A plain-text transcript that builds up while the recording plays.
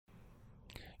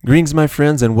Greetings, my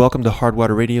friends, and welcome to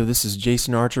Hardwater Radio. This is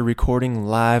Jason Archer recording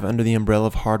live under the umbrella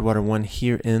of Hardwater One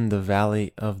here in the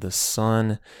Valley of the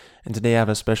Sun. And today I have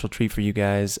a special treat for you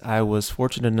guys. I was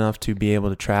fortunate enough to be able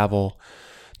to travel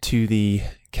to the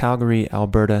Calgary,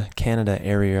 Alberta, Canada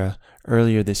area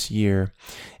earlier this year.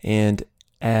 And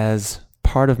as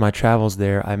part of my travels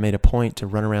there, I made a point to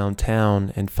run around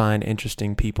town and find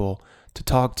interesting people to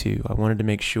talk to. I wanted to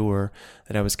make sure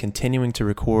that I was continuing to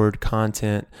record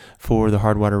content for the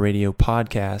Hardwater Radio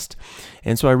podcast.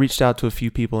 And so I reached out to a few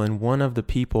people, and one of the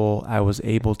people I was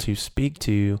able to speak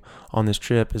to on this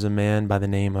trip is a man by the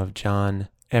name of John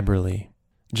Eberly.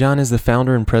 John is the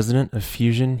founder and president of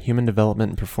Fusion Human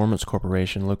Development and Performance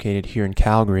Corporation located here in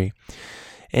Calgary.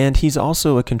 And he's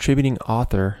also a contributing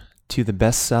author to the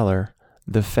bestseller,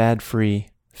 The Fad-Free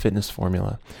Fitness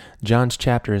Formula. John's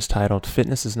chapter is titled,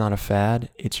 Fitness is Not a Fad,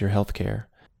 It's Your Healthcare.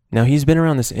 Now, he's been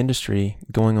around this industry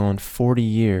going on 40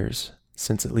 years,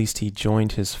 since at least he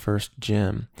joined his first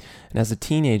gym. And as a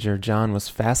teenager, John was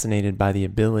fascinated by the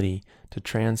ability to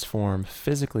transform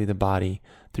physically the body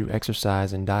through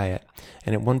exercise and diet,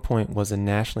 and at one point was a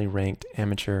nationally ranked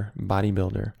amateur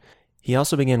bodybuilder. He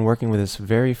also began working with his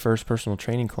very first personal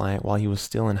training client while he was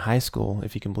still in high school,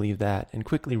 if you can believe that, and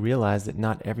quickly realized that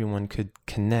not everyone could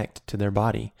connect to their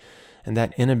body, and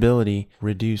that inability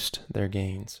reduced their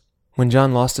gains. When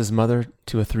John lost his mother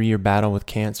to a 3-year battle with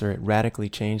cancer, it radically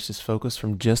changed his focus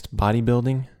from just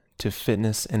bodybuilding to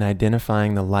fitness and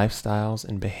identifying the lifestyles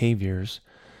and behaviors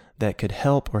that could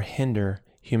help or hinder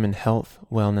human health,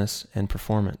 wellness, and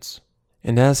performance.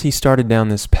 And as he started down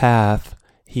this path,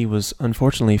 he was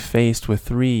unfortunately faced with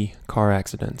 3 car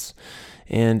accidents,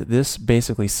 and this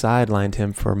basically sidelined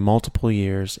him for multiple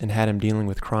years and had him dealing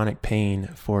with chronic pain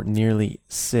for nearly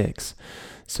 6.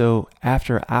 So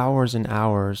after hours and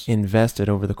hours invested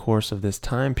over the course of this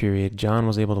time period, John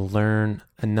was able to learn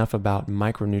enough about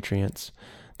micronutrients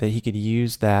that he could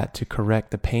use that to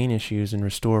correct the pain issues and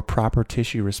restore proper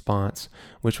tissue response,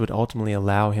 which would ultimately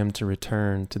allow him to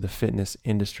return to the fitness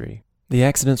industry. The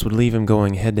accidents would leave him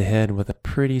going head-to-head with a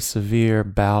pretty severe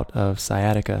bout of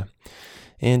sciatica,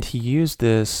 and he used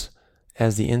this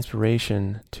as the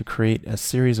inspiration to create a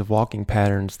series of walking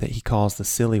patterns that he calls the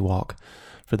Silly Walk.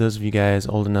 For those of you guys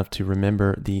old enough to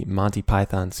remember the Monty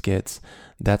Python skits,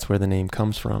 that's where the name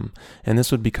comes from. And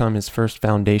this would become his first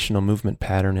foundational movement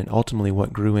pattern and ultimately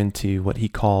what grew into what he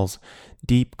calls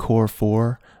Deep Core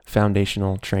 4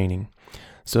 foundational training.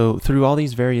 So through all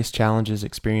these various challenges,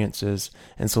 experiences,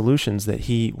 and solutions that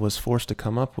he was forced to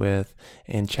come up with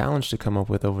and challenged to come up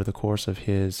with over the course of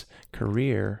his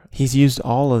career, he's used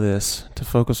all of this to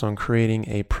focus on creating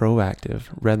a proactive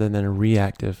rather than a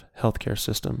reactive healthcare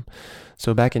system.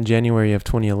 So back in January of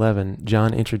 2011,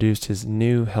 John introduced his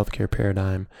new healthcare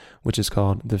paradigm, which is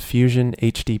called the Fusion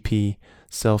HDP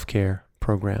Self-Care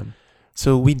Program.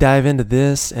 So we dive into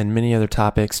this and many other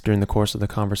topics during the course of the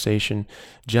conversation.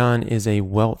 John is a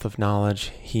wealth of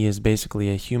knowledge. He is basically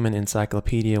a human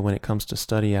encyclopedia when it comes to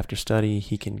study after study.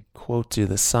 He can quote to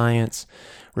the science,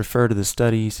 refer to the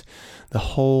studies, the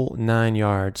whole 9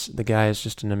 yards. The guy is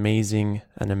just an amazing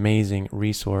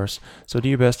resource. So do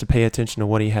your best to pay attention to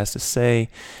what he has to say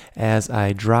as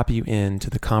I drop you into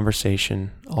the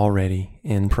conversation already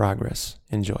in progress.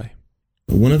 Enjoy.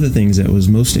 One of the things that was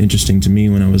most interesting to me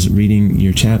when I was reading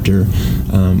your chapter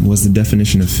was the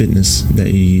definition of fitness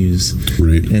that you use.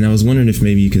 Right. And I was wondering if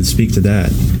maybe you could speak to that.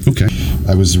 Okay.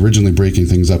 I was originally breaking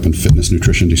things up in fitness,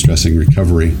 nutrition, de-stressing,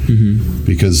 recovery,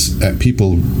 because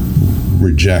people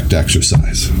reject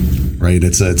exercise, right?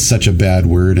 It's such a bad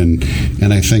word, and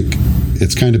I think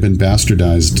it's kind of been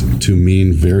bastardized to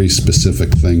mean very specific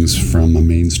things from a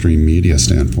mainstream media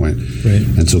standpoint. Right.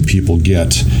 And so people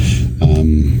get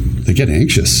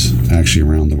anxious actually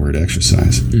around the word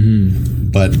exercise.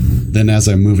 But then as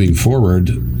I'm moving forward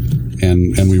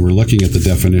and we were looking at the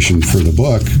definition for the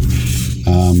book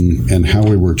and how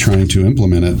we were trying to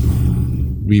implement it,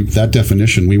 that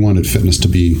definition, we wanted fitness to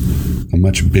be a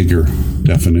much bigger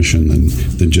definition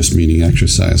than just meaning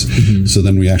exercise. So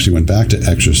then we actually went back to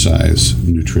exercise,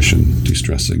 nutrition,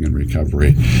 de-stressing, and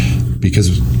recovery,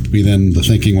 because the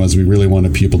thinking was we really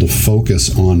wanted people to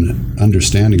focus on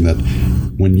understanding that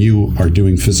when you are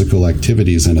doing physical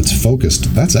activities and it's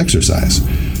focused, that's exercise.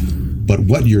 But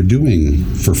what you're doing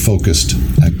for focused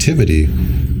activity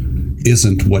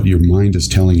isn't what your mind is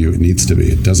telling you it needs to be.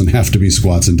 It doesn't have to be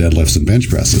squats and deadlifts and bench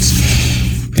presses.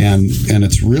 And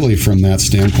it's really from that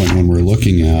standpoint when we're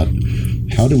looking at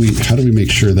how do we make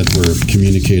sure that we're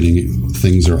communicating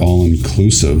things are all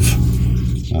inclusive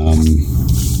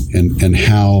and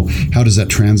how does that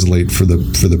translate for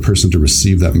the person to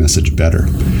receive that message better.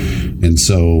 And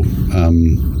so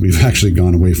we've actually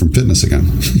gone away from fitness again,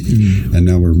 and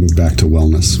now we're moved back to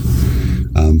wellness,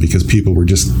 because people were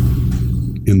just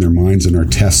in their minds, in our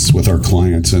tests with our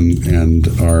clients and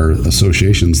our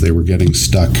associations, they were getting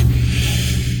stuck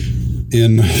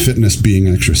in fitness being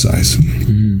exercise.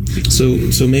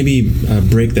 So maybe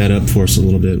break that up for us a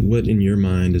little bit. What in your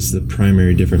mind is the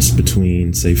primary difference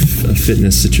between, say, a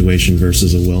fitness situation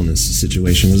versus a wellness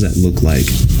situation? What does that look like?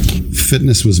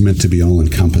 Fitness was meant to be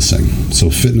all-encompassing. So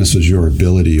fitness was your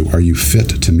ability. Are you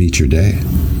fit to meet your day?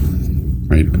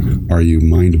 Right? Are you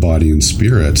mind, body, and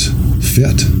spirit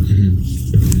fit?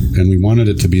 And we wanted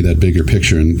it to be that bigger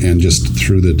picture. And just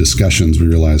through the discussions, we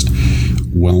realized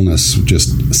wellness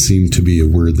just seemed to be a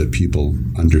word that people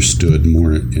understood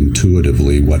more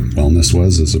intuitively what wellness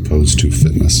was, as opposed to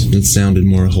fitness. It sounded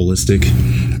more holistic.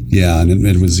 Yeah, and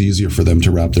it was easier for them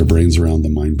to wrap their brains around the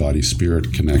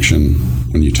mind-body-spirit connection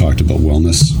when you talked about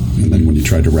wellness. And then when you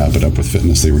tried to wrap it up with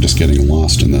fitness, they were just getting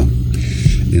lost in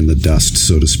the dust,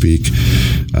 so to speak.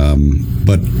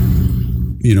 But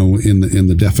you know, in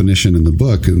the definition in the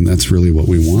book, and that's really what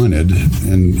we wanted,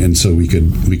 and so we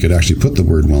could actually put the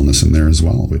word wellness in there as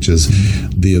well, which is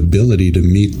the ability to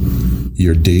meet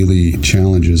your daily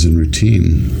challenges and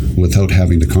routine without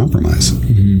having to compromise.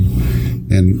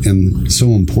 And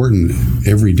so important.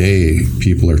 Every day,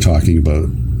 people are talking about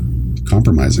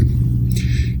compromising.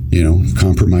 You know,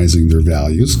 compromising their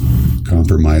values,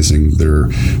 compromising their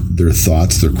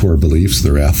thoughts, their core beliefs,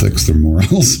 their ethics, their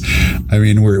morals. I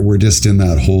mean, we're just in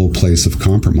that whole place of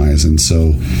compromise. And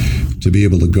so to be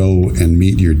able to go and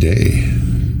meet your day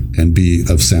and be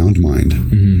of sound mind,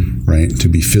 right? To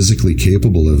be physically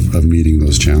capable of meeting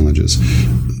those challenges.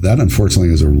 That,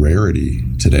 unfortunately, is a rarity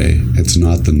today. It's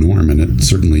not the norm, and it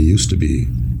certainly used to be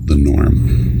the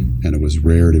norm. And it was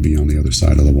rare to be on the other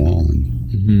side of the wall. And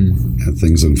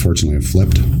things, unfortunately, have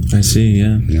flipped. I see,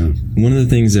 yeah. One of the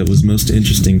things that was most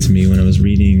interesting to me when I was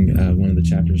reading one of the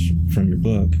chapters from your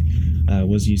book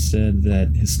was you said that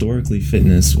historically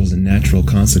fitness was a natural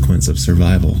consequence of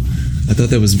survival. I thought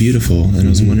that was beautiful, and I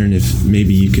was wondering if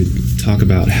maybe you could talk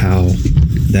about how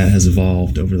that has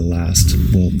evolved over the last,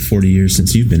 40 years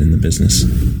since you've been in the business.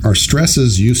 Our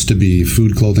stresses used to be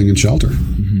food, clothing, and shelter,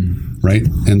 right?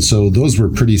 And so those were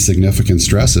pretty significant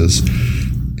stresses.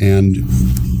 And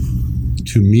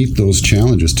to meet those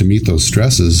challenges, to meet those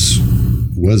stresses,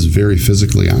 was very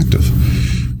physically active.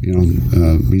 You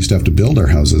know, we used to have to build our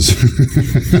houses,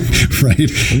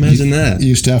 right? Imagine that. You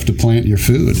used to have to plant your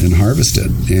food and harvest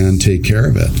it and take care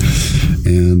of it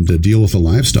and deal with the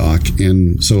livestock.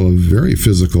 And so a very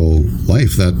physical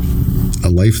life, a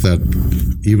life that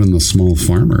even the small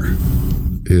farmer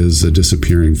is a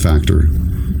disappearing factor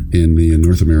in the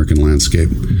North American landscape.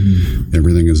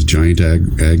 Everything is giant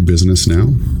ag business now,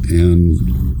 and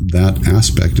that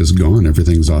aspect is gone.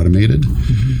 Everything's automated.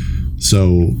 So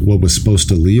what was supposed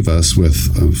to leave us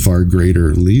with a far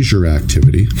greater leisure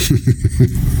activity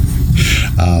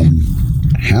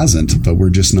hasn't, but we're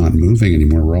just not moving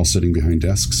anymore. We're all sitting behind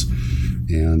desks,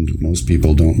 and most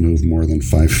people don't move more than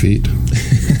 5 feet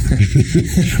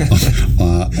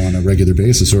on a regular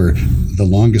basis, or the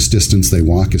longest distance they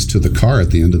walk is to the car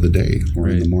at the end of the day or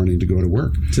in the morning to go to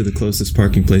work. To the closest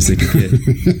parking place they could get,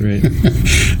 right?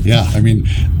 Yeah, I mean,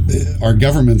 our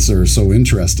governments are so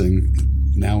interesting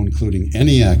now, including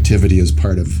any activity as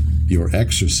part of your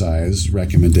exercise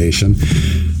recommendation,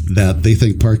 that they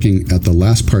think parking at the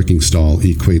last parking stall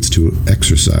equates to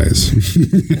exercise.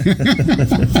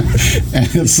 And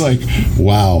it's like,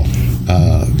 wow,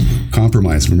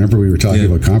 compromise. Remember we were talking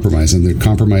about compromise, and they're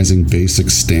compromising basic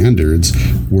standards.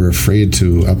 We're afraid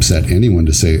to upset anyone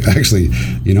to say, actually,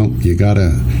 you know, you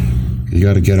gotta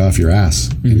get off your ass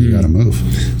and you gotta move.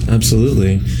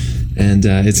 Absolutely. And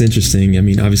it's interesting. I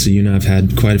mean, obviously, you and I have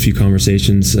had quite a few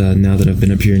conversations now that I've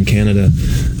been up here in Canada.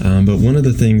 But one of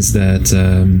the things that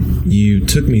you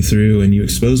took me through and you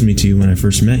exposed me to when I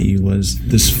first met you was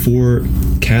this 4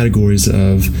 categories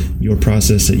of your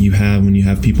process that you have when you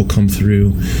have people come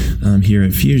through here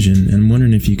at Fusion. And I'm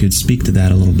wondering if you could speak to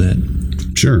that a little bit.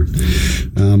 Sure.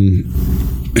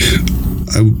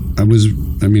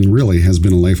 Really has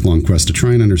been a lifelong quest to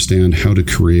try and understand how to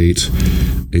create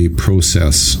a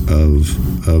process of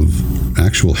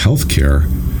actual healthcare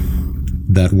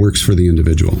that works for the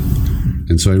individual.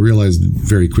 And so I realized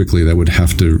very quickly that would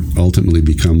have to ultimately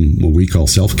become what we call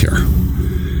self-care.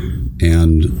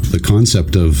 And the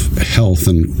concept of health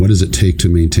and what does it take to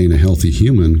maintain a healthy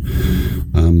human,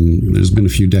 there's been a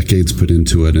few decades put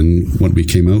into it, and what we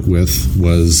came out with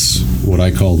was what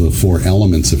I call the 4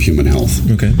 elements of human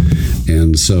health. Okay.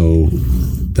 And so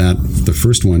the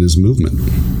first one is movement.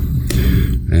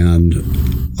 And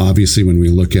obviously, when we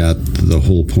look at the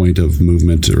whole point of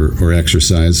movement or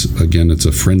exercise, again, it's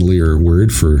a friendlier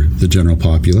word for the general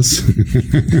populace.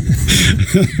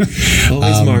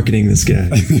 Always marketing this guy.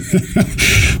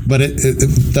 But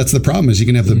that's the problem, is you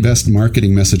can have the best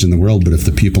marketing message in the world, but if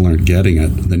the people aren't getting it,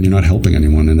 then you're not helping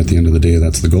anyone. And at the end of the day,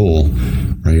 that's the goal,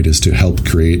 right, is to help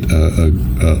create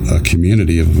a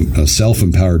community of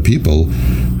self-empowered people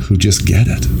who just get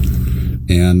it.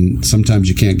 And sometimes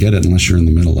you can't get it unless you're in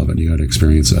the middle of it. You got to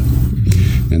experience it.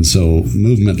 And so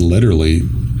movement literally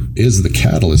is the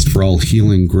catalyst for all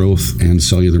healing, growth, and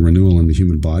cellular renewal in the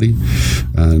human body.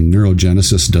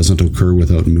 Neurogenesis doesn't occur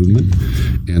without movement.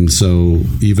 And so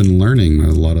even learning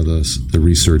a lot of the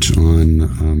research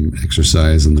on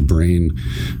exercise and the brain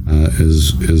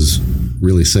is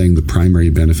really saying the primary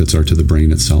benefits are to the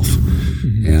brain itself.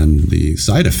 And the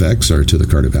side effects are to the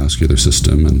cardiovascular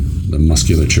system and the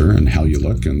musculature and how you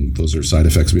look. And those are side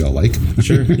effects we all like.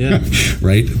 Sure, yeah.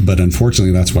 Right? But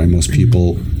unfortunately, that's why most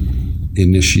people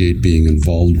initiate being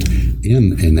involved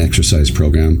in an exercise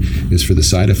program, is for the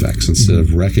side effects instead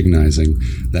of recognizing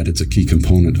that it's a key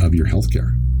component of your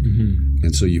healthcare.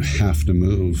 And so you have to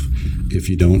move. If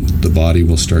you don't, the body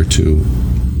will start to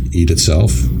eat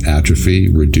itself, atrophy,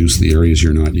 reduce the areas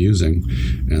you're not using.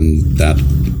 And that,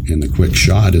 in the quick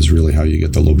shot, is really how you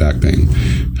get the low back pain,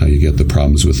 how you get the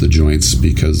problems with the joints,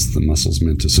 because the muscles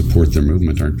meant to support their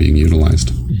movement aren't being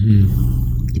utilized.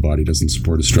 The body doesn't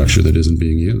support a structure that isn't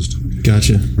being used.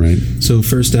 Gotcha. Right? So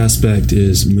first aspect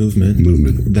is movement.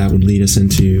 Movement. That would lead us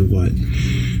into what?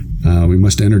 We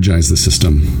must energize the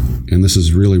system. And this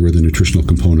is really where the nutritional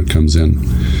component comes in.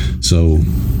 So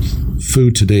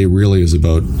food today really is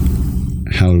about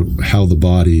how the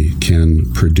body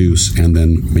can produce and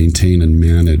then maintain and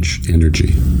manage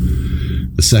energy.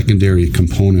 The secondary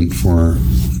component for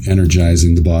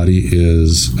energizing the body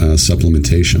is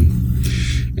supplementation.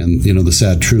 And, the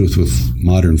sad truth with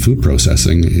modern food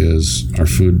processing is our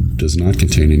food does not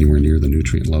contain anywhere near the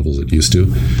nutrient levels it used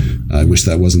to. I wish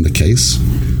that wasn't the case,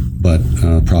 but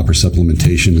proper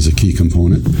supplementation is a key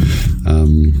component.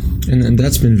 And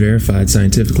that's been verified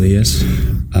scientifically, yes?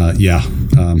 Yeah.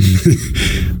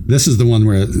 This is the one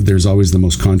where there's always the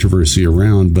most controversy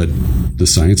around, but the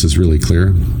science is really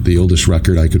clear. The oldest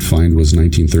record I could find was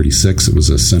 1936. It was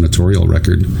a senatorial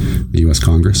record, the U.S.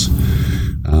 Congress.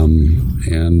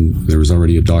 And there was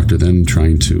already a doctor then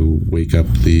trying to wake up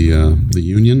the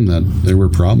union that there were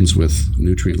problems with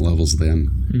nutrient levels then.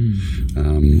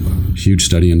 Huge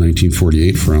study in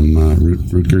 1948 from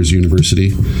Rutgers University,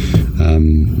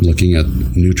 looking at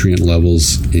nutrient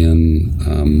levels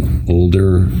in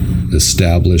older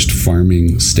established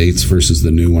farming states versus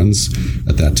the new ones.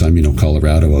 At that time,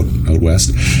 Colorado out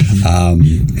west.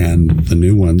 And the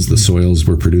new ones, the soils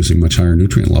were producing much higher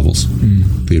nutrient levels.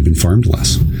 They had been farmed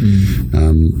less.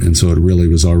 And so it really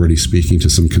was already speaking to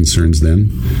some concerns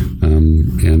then.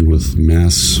 And with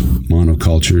mass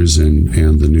monocultures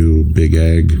and the new big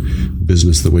ag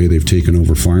business, the way they've taken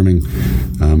over farming,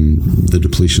 the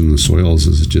depletion in the soils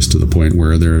is just to the point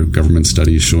where there are government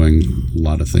studies showing a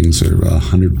lot of things are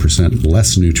 100%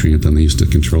 less nutrient than they used to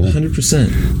control. 100%?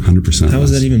 100%. How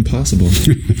is that even possible?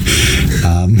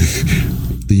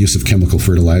 The use of chemical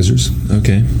fertilizers.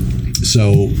 Okay.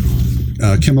 So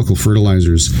chemical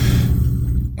fertilizers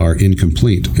are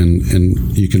incomplete,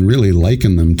 and you can really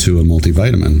liken them to a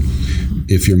multivitamin.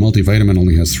 If your multivitamin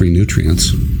only has 3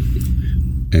 nutrients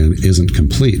and isn't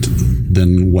complete,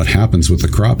 then what happens with the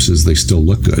crops is they still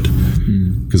look good.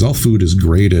 Because all food is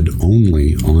graded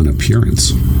only on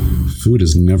appearance. Food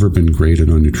has never been graded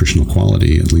on nutritional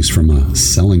quality, at least from a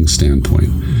selling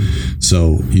standpoint.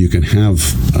 So you can have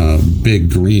big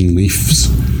green leaves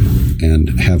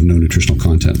and have no nutritional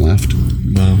content left.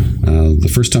 Wow.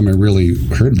 The first time I really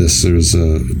heard this, there was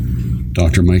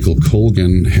Dr. Michael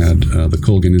Colgan had the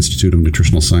Colgan Institute of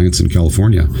Nutritional Science in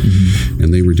California,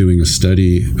 and they were doing a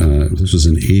study. This was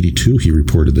in '82. He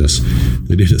reported this.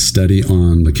 They did a study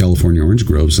on the California orange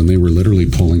groves, and they were literally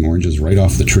pulling oranges right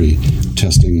off the tree,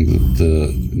 testing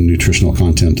the nutritional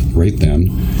content right then.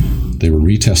 They were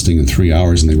retesting in 3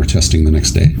 hours, and they were testing the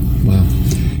next day. Wow.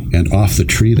 And off the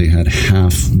tree, they had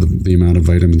half the amount of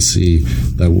vitamin C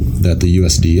that the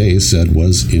USDA said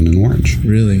was in an orange.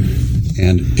 Really?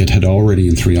 And it had already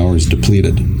in 3 hours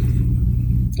depleted.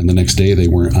 And the next day they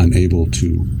were unable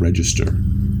to register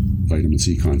vitamin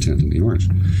C content in the orange.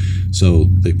 So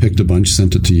they picked a bunch,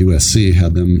 sent it to USC,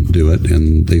 had them do it,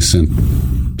 and they sent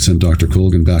Dr.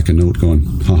 Colgan back a note going,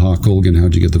 haha, Colgan,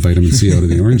 how'd you get the vitamin C out of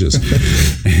the oranges?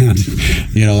 And,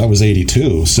 that was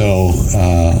 '82. So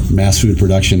mass food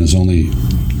production is only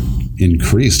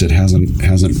increased. It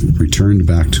hasn't returned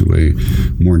back to a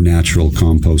more natural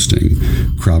composting,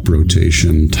 crop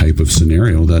rotation type of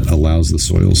scenario that allows the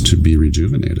soils to be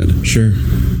rejuvenated. Sure.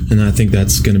 And I think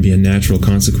that's going to be a natural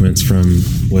consequence from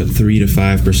 3 to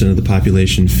 5% of the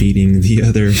population feeding the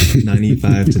other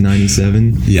 95 to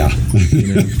 97. Yeah.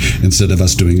 Instead of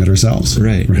us doing it ourselves.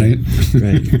 Right,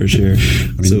 for sure.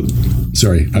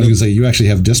 Sorry, I was going to say, you actually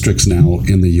have districts now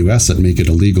in the U.S. that make it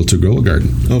illegal to grow a garden.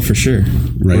 Oh, for sure.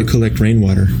 Right. Or collect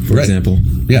rainwater, for example.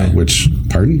 Yeah, right. Which,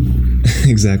 pardon?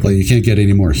 Exactly. Well, you can't get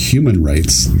any more human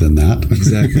rights than that.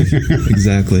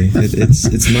 Exactly.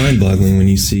 It's mind-boggling when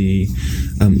you see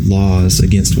laws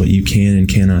against what you can and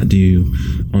cannot do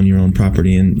on your own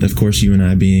property. And of course, you and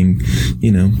I being,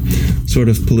 sort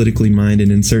of politically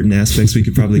minded in certain aspects, we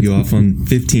could probably go off on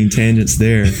 15 tangents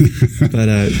there. But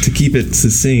to keep it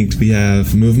succinct, we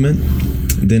have movement,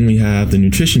 then we have the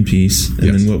nutrition piece,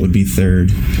 and then what would be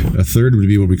third? A third would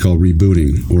be what we call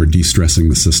rebooting or de-stressing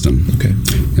the system. Okay.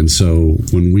 And so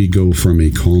when we go from a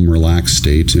calm, relaxed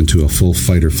state into a full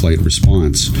fight or flight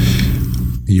response,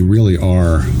 you really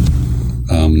are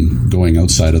going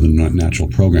outside of the natural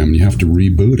program, and you have to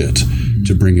reboot it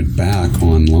to bring it back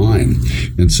online.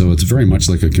 And so it's very much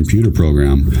like a computer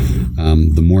program.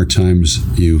 The more times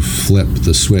you flip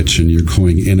the switch and you're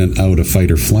going in and out of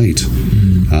fight or flight,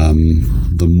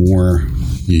 the more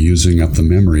you're using up the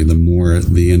memory, the more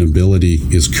the inability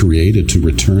is created to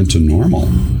return to normal.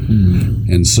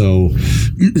 And so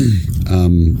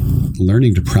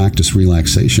learning to practice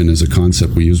relaxation is a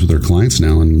concept we use with our clients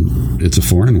now, and it's a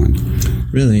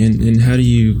 4-in-1. Really? And how do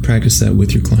you practice that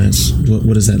with your clients?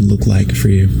 What does that look like for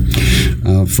you?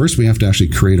 First, we have to actually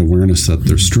create awareness that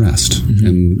they're stressed.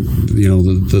 And,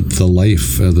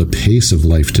 the pace of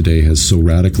life today has so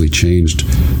radically changed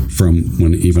from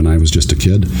when even I was just a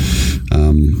kid.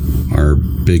 Our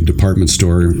big department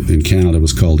store in Canada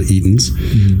was called Eaton's.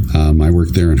 I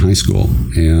worked there in high school,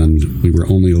 and we were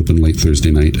only open late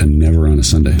Thursday night and never on a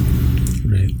Sunday.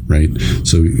 Right.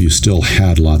 So you still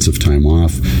had lots of time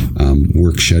off.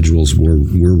 Work schedules were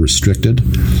restricted.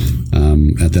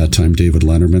 At that time, David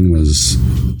Letterman was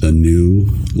the new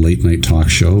late night talk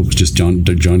show. It was just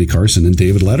Johnny Carson and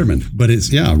David Letterman. But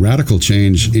it's radical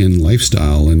change in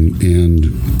lifestyle, and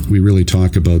we really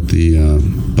talk about the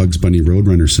Bugs Bunny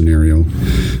Roadrunner scenario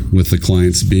with the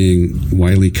clients being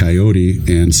Wile E. Coyote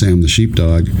and Sam the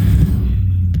Sheepdog.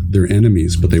 They're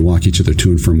enemies, but they walk each other to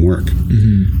and from work.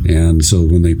 And so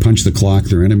when they punch the clock,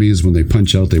 they're enemies. When they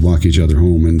punch out, they walk each other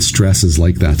home. And stress is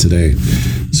like that today.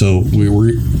 So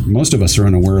most of us are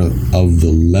unaware of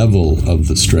the level of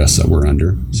the stress that we're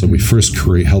under. So we first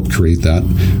help create that.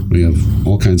 We have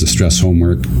all kinds of stress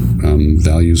homework,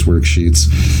 values worksheets,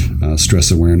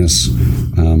 stress awareness,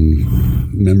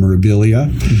 memorabilia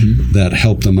that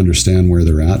help them understand where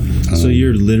they're at. So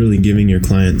you're literally giving your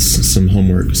clients some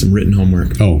homework, some written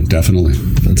homework. Oh, definitely.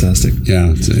 Fantastic.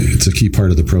 Yeah, it's a key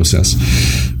part of the process.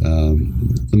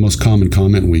 The most common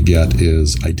comment we get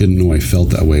is, I didn't know I felt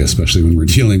that way, especially when we're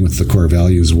dealing with the core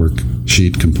values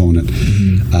worksheet component.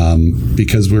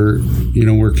 Because we're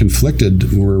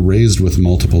conflicted. We're raised with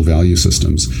multiple value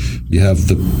systems. You have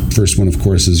the first one, of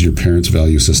course, is your parents'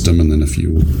 value system. And then if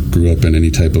you grew up in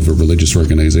any type of a religious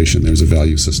organization, there's a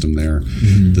value system there.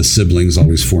 The siblings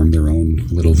always form their own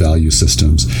little value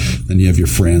systems. Then you have your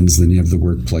friends, then you have the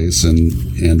workplace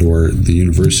and or the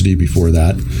university before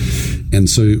that. And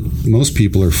so most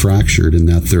people are fractured in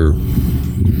that they're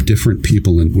different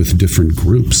people with different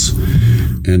groups.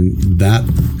 And that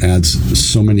adds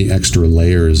so many extra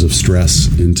layers of stress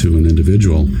into an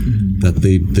individual that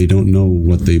they don't know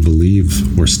what they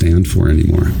believe or stand for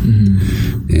anymore.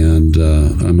 And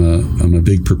I'm a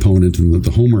big proponent, and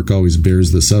the homework always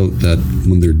bears this out, that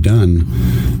when they're done,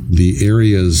 the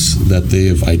areas that they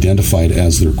have identified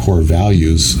as their core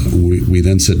values, we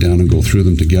then sit down and go through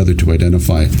them together to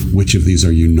identify which of these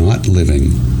are you not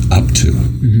living up to.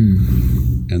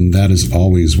 And that is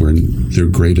always where their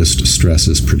greatest stress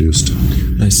is produced.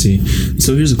 I see.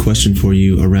 So here's a question for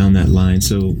you around that line.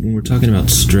 So when we're talking about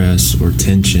stress or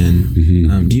tension,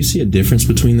 do you see a difference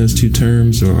between those two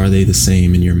terms, or are they the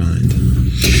same in your mind?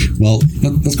 Well,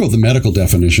 let's go with the medical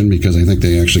definition, because I think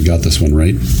they actually got this one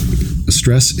right.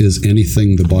 Stress is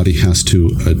anything the body has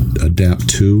to adapt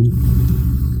to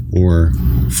or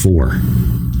for.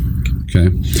 Okay,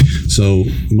 so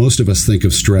most of us think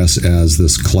of stress as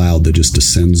this cloud that just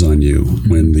descends on you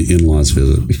when the in-laws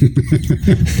visit,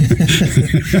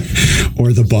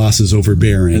 or the boss is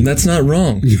overbearing. And that's not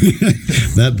wrong.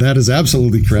 That is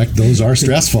absolutely correct. Those are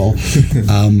stressful,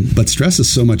 but stress is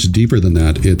so much deeper than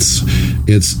that. It's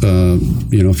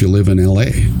if you live in LA,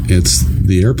 it's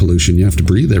the air pollution you have to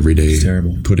breathe every day. It's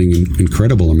terrible. Putting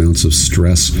incredible amounts of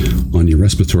stress on your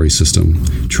respiratory system,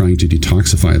 trying to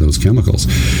detoxify those chemicals.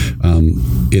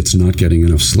 It's not getting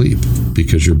enough sleep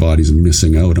because your body's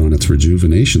missing out on its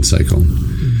rejuvenation cycle.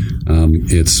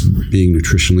 It's being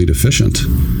nutritionally deficient.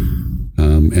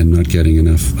 And not getting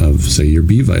enough of, say, your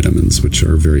B vitamins, which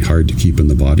are very hard to keep in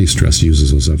the body. Stress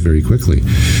uses those up very quickly.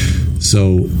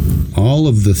 So all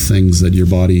of the things that your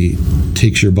body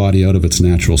takes your body out of its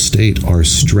natural state are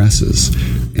stresses,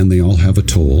 and they all have a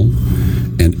toll.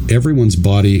 And everyone's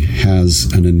body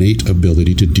has an innate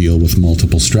ability to deal with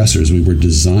multiple stressors. We were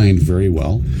designed very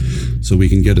well so we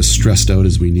can get as stressed out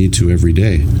as we need to every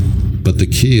day. But the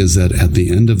key is that at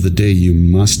the end of the day, you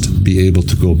must be able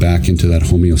to go back into that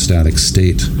homeostatic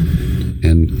state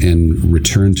and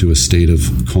return to a state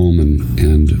of calm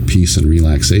and peace and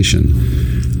relaxation.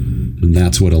 And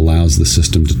that's what allows the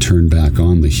system to turn back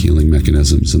on the healing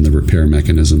mechanisms and the repair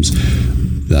mechanisms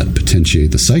that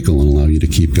potentiate the cycle and allow you to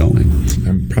keep going.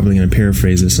 I'm probably going to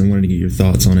paraphrase this. I wanted to get your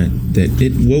thoughts on it. That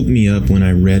it woke me up when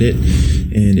I read it,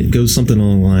 and it goes something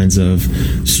along the lines of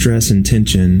stress and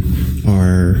tension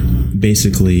are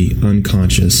basically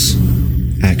unconscious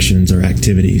actions or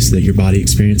activities that your body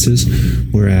experiences,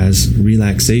 whereas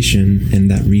relaxation and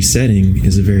that resetting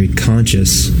is a very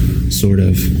conscious sort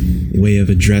of way of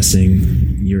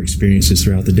addressing your experiences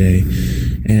throughout the day.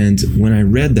 And when I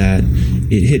read that,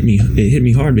 it hit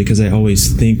me hard because I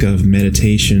always think of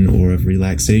meditation or of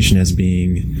relaxation as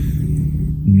being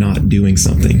not doing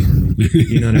something.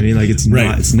 You know what I mean? Like it's right.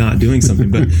 not, it's not doing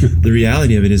something. But the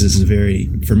reality of it is it's a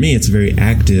very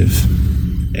active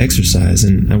exercise.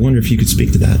 And I wonder if you could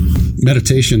speak to that.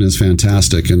 Meditation is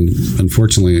fantastic. And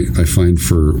unfortunately, I find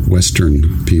for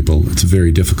Western people, it's a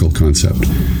very difficult concept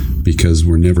because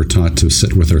we're never taught to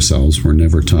sit with ourselves. We're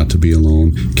never taught to be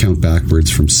alone, count backwards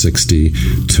from 60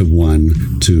 to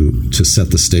 1 to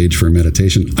set the stage for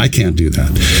meditation. I can't do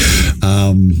that.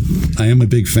 I am a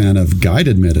big fan of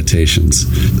guided meditations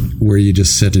where you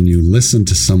just sit and you listen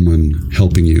to someone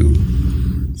helping you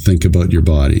think about your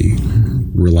body,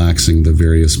 relaxing the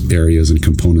various areas and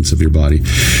components of your body.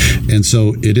 And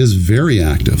so it is very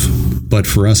active. But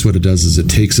for us, what it does is it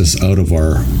takes us out of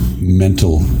our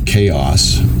mental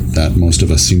chaos that most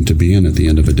of us seem to be in at the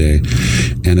end of a day.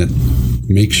 And it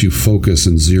makes you focus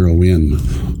and zero in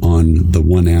on the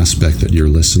one aspect that you're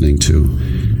listening to.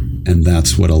 And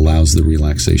that's what allows the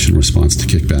relaxation response to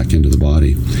kick back into the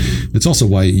body. It's also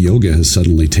why yoga has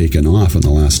suddenly taken off in the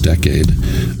last decade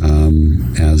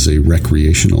as a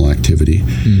recreational activity.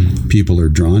 People are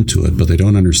drawn to it, but they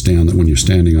don't understand that when you're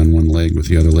standing on one leg with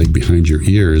the other leg behind your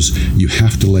ears, you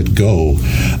have to let go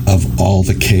of all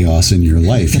the chaos in your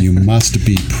life. You must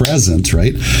be present,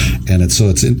 right? And it's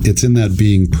in that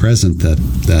being present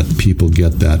that people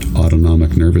get that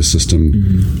autonomic nervous system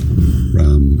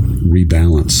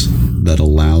rebalance that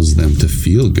allows them to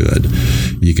feel good.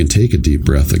 You can take a deep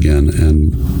breath again,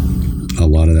 and a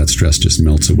lot of that stress just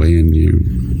melts away, and you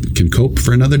can cope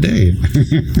for another day.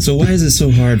 So why is it so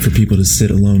hard for people to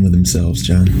sit alone with themselves,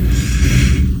 John?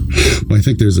 Well, I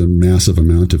think there's a massive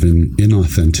amount of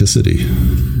inauthenticity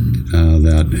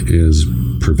that is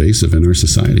pervasive in our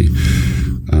society.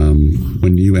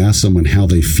 When you ask someone how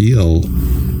they feel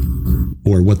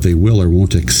or what they will or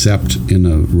won't accept in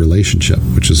a relationship,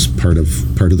 which is part of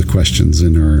the questions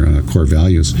in our core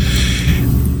values,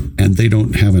 and they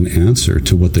don't have an answer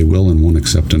to what they will and won't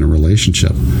accept in a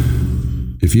relationship.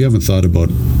 If you haven't thought about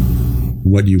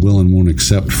what you will and won't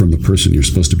accept from the person you're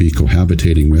supposed to be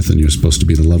cohabitating with and you're supposed to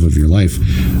be the love of your life,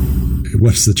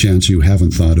 what's the chance you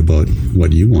haven't thought about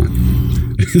what you want?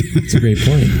 It's a great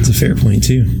point. It's a fair point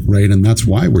too. Right, and that's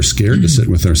why we're scared to sit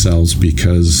with ourselves,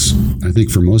 because I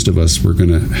think for most of us, we're going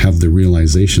to have the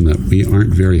realization that we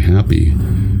aren't very happy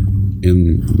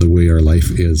in the way our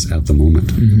life is at the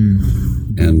moment.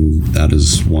 And that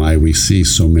is why we see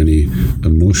so many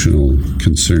emotional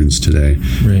concerns today.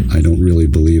 Right. I don't really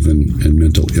believe in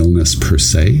mental illness per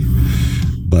se,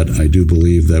 but I do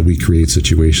believe that we create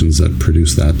situations that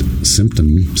produce that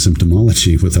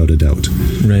symptomology without a doubt.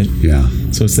 Right. Yeah.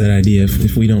 So it's that idea,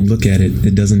 if we don't look at it,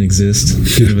 it doesn't exist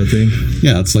kind of a thing.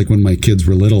 Yeah, it's like when my kids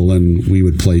were little and we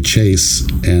would play chase,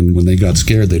 and when they got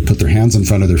scared, they'd put their hands in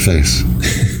front of their face.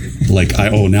 Like,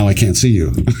 now I can't see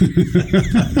you. And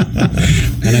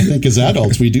I think as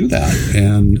adults, we do that.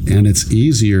 And it's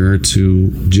easier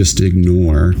to just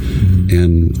ignore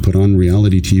and put on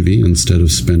reality TV instead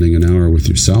of spending an hour with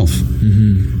yourself.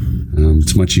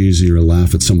 It's much easier to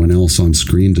laugh at someone else on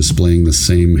screen displaying the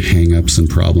same hang-ups and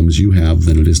problems you have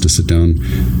than it is to sit down,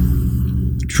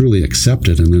 truly accept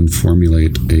it and then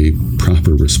formulate a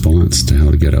proper response to how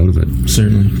to get out of it.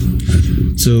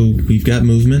 Certainly. So we've got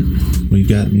movement, we've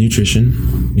got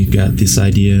nutrition, we've got this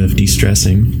idea of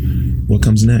de-stressing. What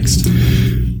comes next?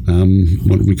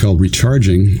 What we call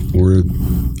recharging, or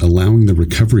allowing the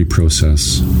recovery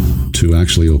process to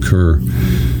actually occur.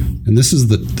 And this is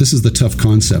the tough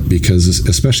concept, because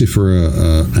especially for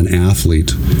an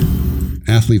athlete,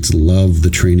 athletes love the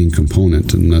training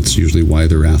component, and that's usually why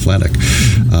they're athletic.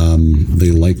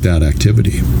 They like that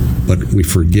activity, but we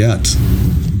forget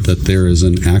that there is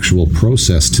an actual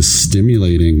process to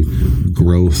stimulating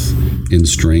growth in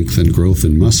strength and growth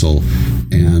in muscle,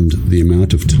 and the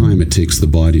amount of time it takes the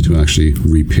body to actually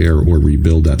repair or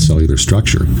rebuild that cellular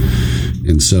structure.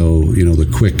 And so,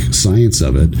 the quick science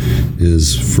of it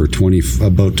is for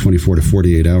about 24 to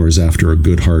 48 hours after a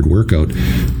good hard workout,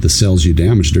 the cells you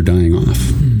damaged are dying off.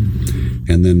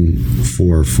 And then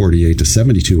for 48 to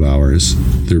 72 hours,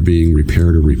 they're being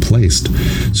repaired or replaced.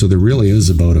 So there really is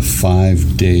about a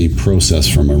 5-day process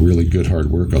from a really good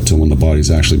hard workout till when the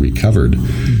body's actually recovered.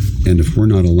 And if we're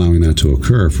not allowing that to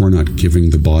occur, if we're not giving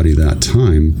the body that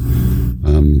time,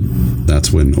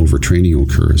 that's when overtraining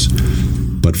occurs.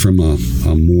 But from a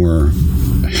more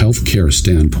healthcare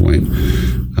standpoint,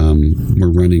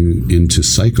 we're running into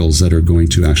cycles that are going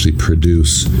to actually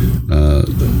produce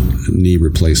knee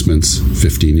replacements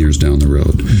 15 years down the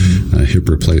road, hip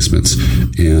replacements,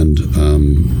 and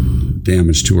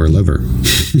damage to our liver,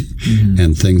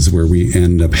 and things where we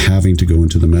end up having to go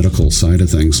into the medical side of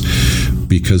things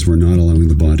because we're not allowing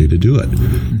the body to do it.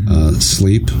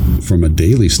 Sleep, from a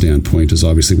daily standpoint, is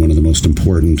obviously one of the most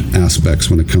important aspects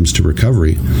when it comes to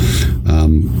recovery.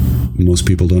 Most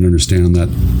people don't understand that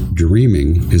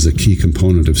dreaming is a key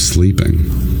component of sleeping.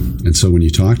 And so when you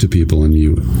talk to people and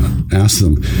you ask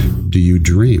them, do you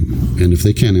dream? And if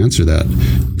they can't answer that,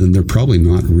 then they're probably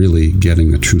not really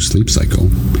getting a true sleep cycle.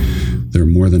 They're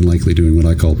more than likely doing what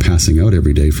I call passing out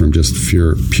every day from just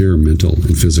pure mental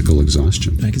and physical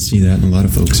exhaustion. I can see that in a lot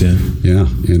of folks, yeah. Yeah,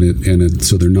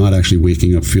 so they're not actually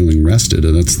waking up feeling rested.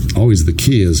 And that's always the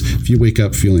key, is if you wake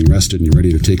up feeling rested and you're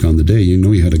ready to take on the day, you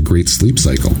know you had a great sleep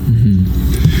cycle.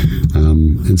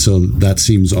 And so that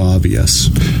seems obvious.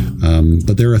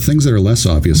 But there are things that are less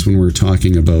obvious when we're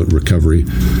talking about recovery.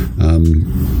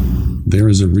 There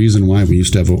is a reason why we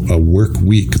used to have a work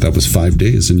week that was 5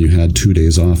 days, and you had 2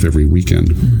 days off every weekend.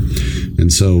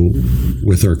 And so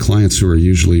with our clients who are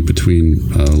usually between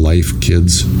life,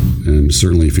 kids, and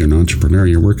certainly if you're an entrepreneur,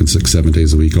 you're working 6-7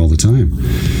 days a week all the time.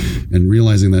 And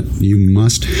realizing that you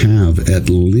must have at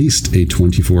least a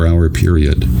 24-hour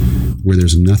period where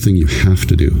there's nothing you have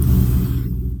to do.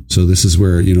 So this is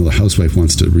where, the housewife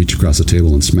wants to reach across the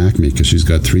table and smack me because she's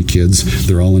got 3 kids.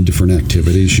 They're all in different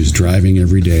activities. She's driving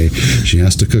every day. She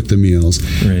has to cook the meals.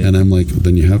 Right. And I'm like,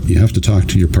 then you have to talk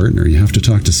to your partner. You have to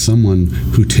talk to someone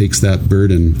who takes that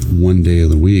burden 1 day of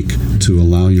the week to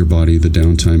allow your body the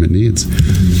downtime it needs.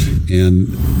 And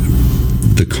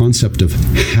the concept of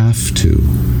have to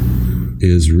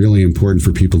is really important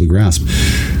for people to grasp.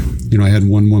 I had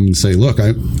one woman say, look,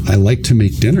 I like to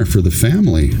make dinner for the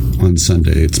family on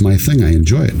Sunday. It's my thing. I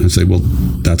enjoy it. And I say, well,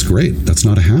 that's great. That's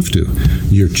not a have to.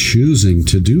 You're choosing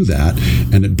to do that,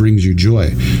 and it brings you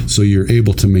joy. So you're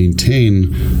able to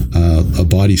maintain a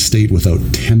body state without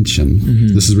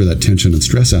tension. This is where that tension and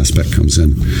stress aspect comes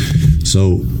in.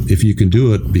 So if you can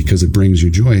do it because it brings you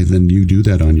joy, then you do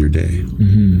that on your day.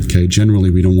 Okay.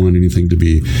 Generally, we don't want anything to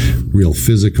be real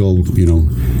physical.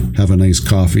 Have a nice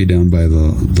coffee down by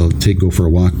go for a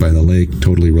walk by the lake,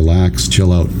 totally relax,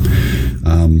 chill out.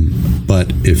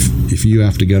 But if you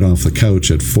have to get off the couch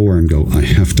at 4 and go, I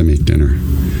have to make dinner,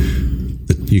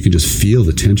 you can just feel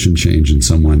the tension change in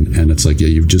someone, and it's like,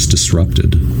 you've just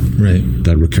disrupted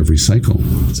that recovery cycle.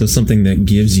 So something that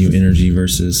gives you energy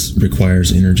versus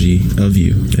requires energy of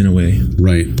you, in a way.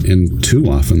 Right. And too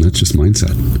often, that's just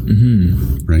mindset.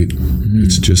 Right?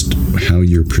 It's just how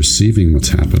you're perceiving what's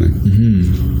happening.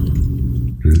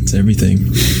 It's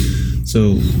everything.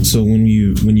 So when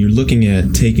you're looking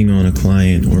at taking on a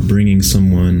client or bringing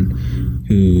someone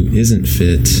who isn't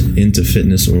fit into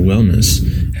fitness or wellness,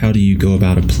 how do you go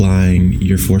about applying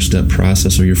your 4-step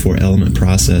process or your 4-element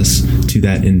process to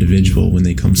that individual when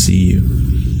they come see you?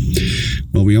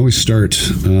 Well, we always start,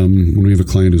 when we have a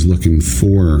client who's looking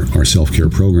for our self-care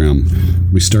program,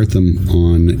 we start them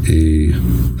on a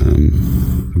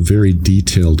very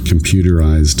detailed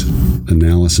computerized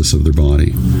analysis of their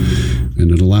body.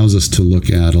 And it allows us to look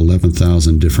at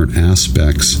 11,000 different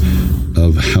aspects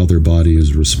of how their body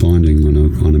is responding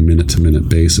on a minute-to-minute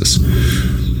basis.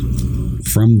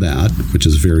 from that, which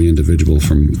is very individual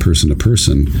from person to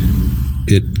person,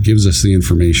 it gives us the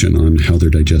information on how their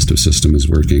digestive system is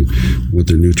working, what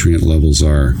their nutrient levels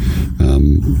are,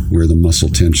 where the muscle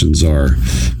tensions are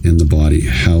in the body,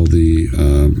 how the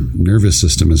nervous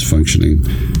system is functioning.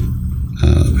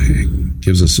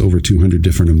 Gives us over 200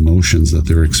 different emotions that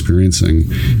they're experiencing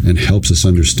and helps us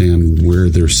understand where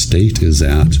their state is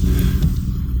at.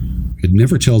 It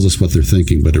never tells us what they're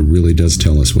thinking, but it really does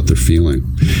tell us what they're feeling.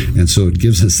 And so it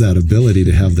gives us that ability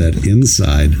to have that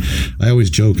insight. I always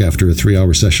joke after a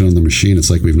 3-hour session on the machine, it's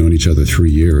like we've known each other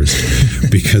 3 years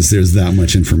because there's that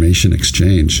much information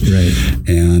exchange. Right.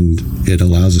 And it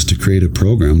allows us to create a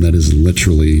program that is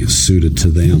literally suited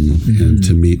to them and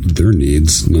to meet their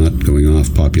needs, not going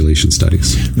off population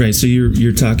studies. Right. So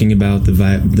you're talking about the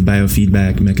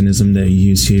biofeedback mechanism that you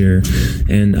use here.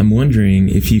 And I'm wondering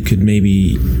if you could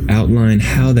maybe outline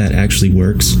how that actually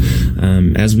works.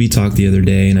 As we talked the other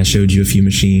day, and I showed you a few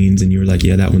machines, and you were like,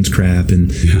 "Yeah, that one's crap,"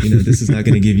 and this is not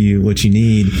going to give you what you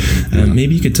need.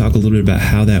 Maybe you could talk a little bit about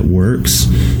how that works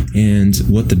and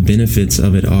what the benefits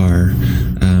of it are.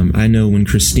 I know when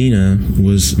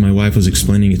my wife was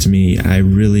explaining it to me,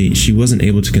 she wasn't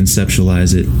able to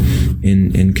conceptualize it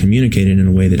and communicate it in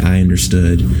a way that I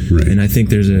understood. Right. And I think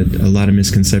there's a lot of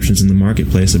misconceptions in the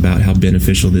marketplace about how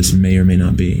beneficial this may or may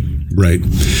not be. Right.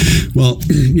 Well,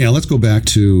 let's go back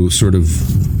to sort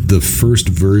of the first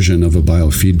version of a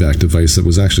biofeedback device that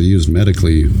was actually used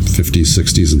medically 50s,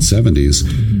 60s, and 70s.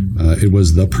 It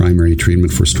was the primary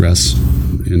treatment for stress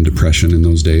and depression in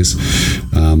those days.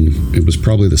 It was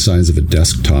probably the size of a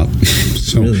desktop.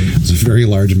 So really? It was a very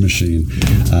large machine.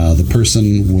 The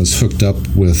person was hooked up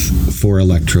with 4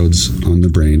 electrodes on the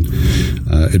brain.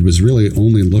 It was really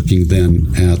only looking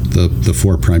then at the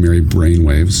 4 primary brain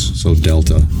waves, so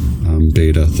delta,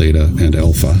 beta, theta, and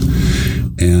alpha.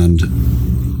 And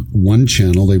one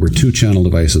channel, they were 2-channel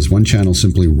devices. One channel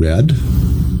simply read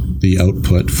the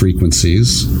output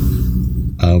frequencies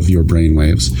of your brain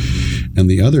waves, and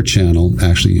the other channel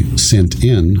actually sent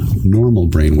in normal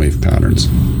brainwave patterns.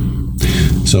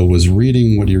 So it was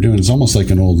reading what you're doing. It's almost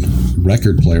like an old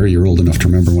record player. You're old enough to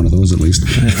remember one of those, at least.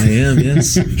 I am,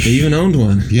 yes. I even owned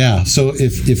one. Yeah. So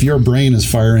if your brain is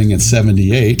firing at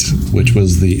 78, which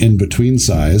was the in-between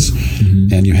size,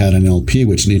 and you had an LP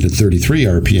which needed 33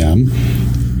 RPM,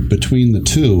 between the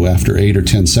two, after 8 or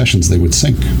 10 sessions, they would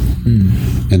sync.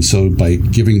 And so by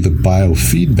giving the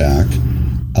biofeedback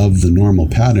of the normal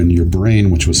pattern, your brain,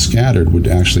 which was scattered, would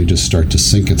actually just start to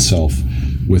sync itself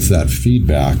with that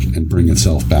feedback and bring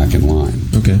itself back in line.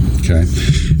 Okay.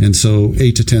 And so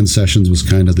 8 to 10 sessions was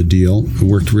kind of the deal. It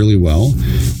worked really well.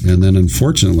 And then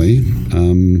unfortunately,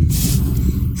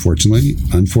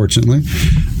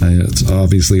 it's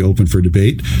obviously open for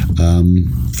debate,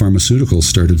 pharmaceuticals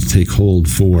started to take hold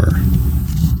for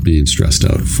being stressed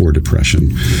out, for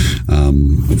depression,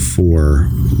 for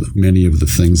many of the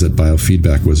things that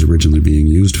biofeedback was originally being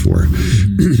used for.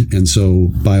 And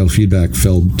so biofeedback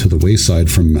fell to the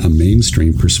wayside from a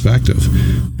mainstream perspective.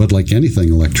 But like anything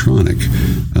electronic,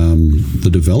 the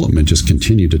development just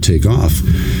continued to take off.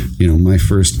 My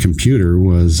first computer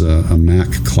was a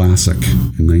Mac Classic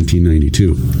in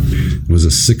 1992. It was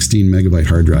a 16 megabyte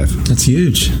hard drive. That's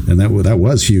huge. And that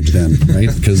was huge then, right?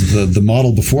 Because the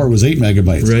model before was 8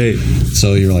 megabytes. Right.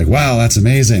 So you're like, wow, that's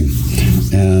amazing.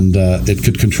 And it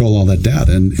could control all that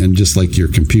data. And just like your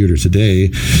computer today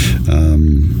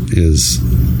is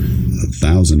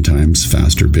 1,000 times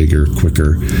faster, bigger,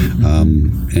 quicker.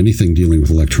 Anything dealing with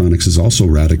electronics is also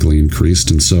radically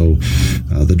increased. And so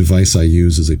the device I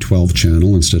use is a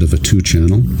 12-channel instead of a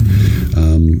 2-channel.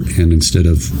 And instead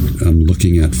of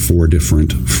looking at 4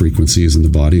 different frequencies in the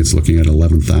body, it's looking at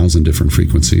 11,000 different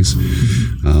frequencies.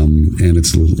 And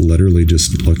it's literally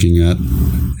just looking at,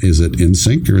 is it in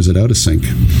sync or is it out of sync?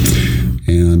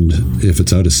 And if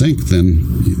it's out of sync, then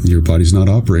your body's not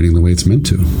operating the way it's meant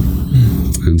to.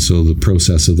 And so the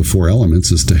process of the 4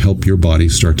 elements is to help your body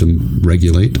start to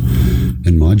regulate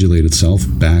and modulate itself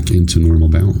back into normal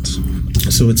balance.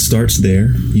 So it starts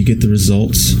there. You get the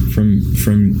results from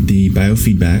the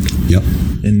biofeedback. Yep.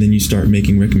 And then you start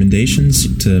making recommendations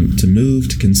to move,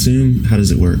 to consume. How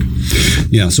does it work?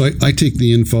 Yeah, so I take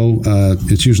the info.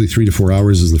 It's usually 3 to 4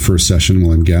 hours is the first session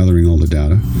while I'm gathering all the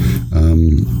data.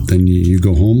 Then you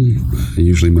go home,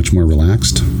 usually much more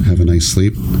relaxed, have a nice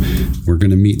sleep. We're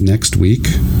going to meet next week.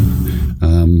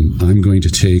 I'm going to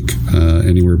take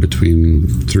anywhere between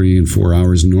 3 and 4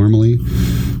 hours normally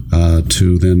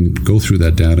to then go through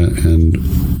that data and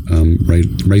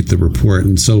write the report.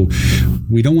 And so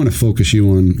we don't want to focus you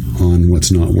on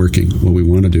what's not working. What we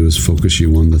want to do is focus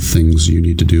you on the things you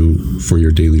need to do for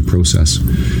your daily process.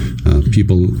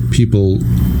 People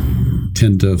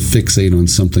tend to fixate on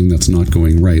something that's not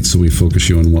going right. So we focus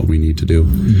you on what we need to do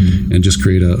and just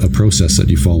create a process that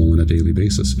you follow on a daily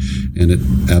basis. And it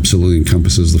absolutely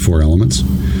encompasses the 4 elements.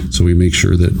 So we make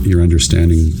sure that you're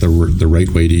understanding the right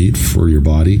way to eat for your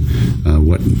body,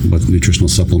 what nutritional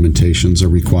supplementations are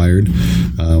required,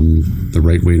 the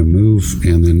right way to move,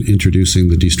 and then introducing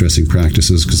the de-stressing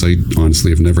practices, because I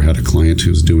honestly have never had a client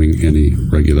who's doing any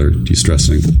regular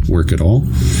de-stressing work at all.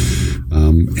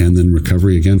 And then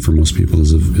recovery, again, for most people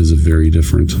is a very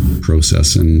different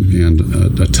process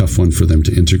and a tough one for them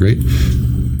to integrate.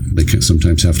 They can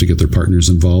sometimes have to get their partners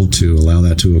involved to allow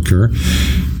that to occur.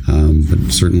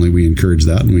 But certainly we encourage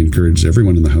that, and we encourage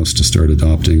everyone in the house to start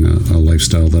adopting a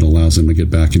lifestyle that allows them to get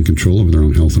back in control over their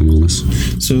own health and wellness.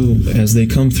 So as they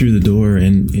come through the door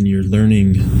and you're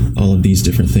learning all of these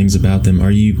different things about them,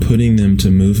 are you putting them to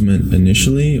movement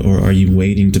initially, or are you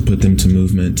waiting to put them to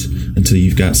movement until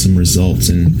you've got some results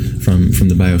from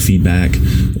the biofeedback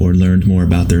or learned more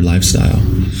about their lifestyle?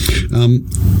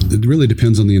 It really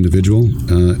depends on the individual.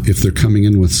 If they're coming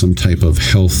in with some type of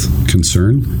health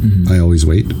concern, I always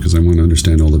wait, because I want to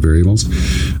understand all the variables.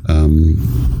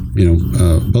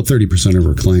 About 30% of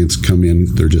our clients come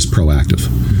in, they're just proactive.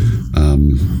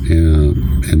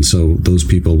 And so those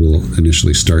people will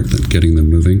initially start getting them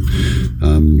moving.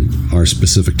 Our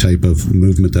specific type of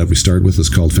movement that we start with is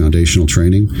called foundational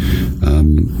training,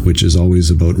 which is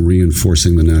always about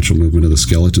reinforcing the natural movement of the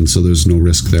skeleton, so there's no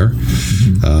risk there.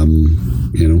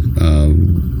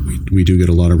 We do get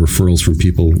a lot of referrals from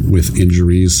people with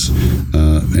injuries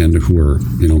and who are,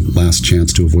 last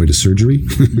chance to avoid a surgery.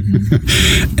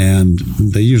 And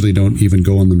they usually don't even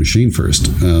go on the machine first.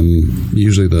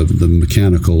 Usually the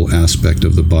mechanical aspect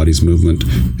of the body's movement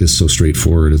is so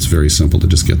straightforward, it's very simple to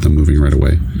just get them moving right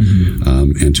away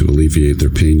and to alleviate their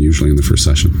pain usually in the first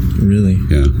session. Really?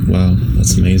 Yeah. Wow,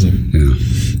 that's amazing. Yeah.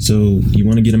 So you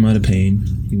want to get them out of pain.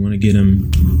 You want to get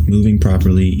them moving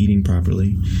properly, eating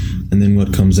properly, and then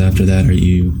what comes after that? Are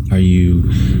you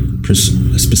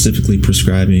specifically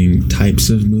prescribing types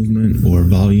of movement or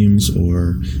volumes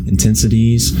or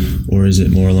intensities, or is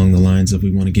it more along the lines of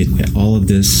we want to get all of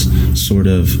this sort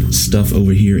of stuff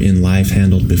over here in life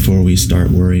handled before we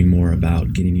start worrying more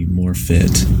about getting you more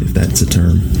fit, if that's a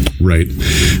term? Right.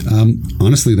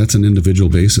 Honestly, that's an individual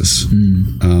basis.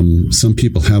 Some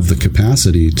people have the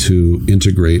capacity to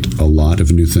integrate a lot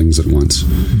of new things at once.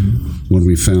 What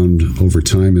we found over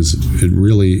time is it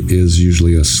really is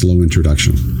usually a slow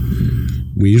introduction.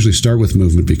 We usually start with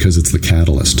movement because it's the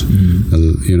catalyst.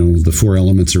 The 4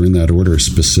 elements are in that order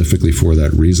specifically for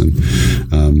that reason.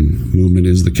 Movement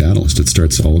is the catalyst. It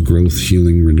starts all growth,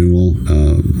 healing, renewal,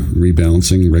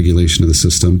 rebalancing, regulation of the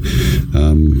system.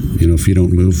 If you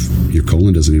don't move, your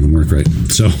colon doesn't even work right.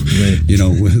 So,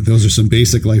 those are some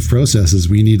basic life processes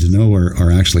we need to know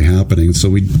are actually happening. So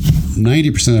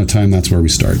 90% of the time, that's where we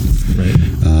start. Right.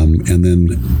 And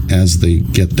then as they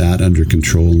get that under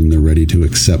control and they're ready to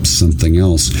accept something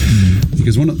else,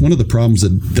 because one of the problems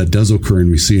that does occur,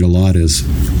 and we see it a lot, is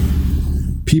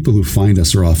people who find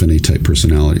us are often A-type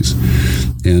personalities,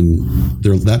 and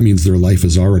that means their life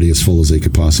is already as full as they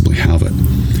could possibly have it.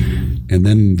 And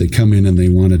then they come in and they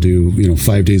want to do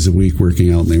 5 days a week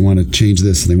working out, and they want to change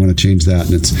this and they want to change that,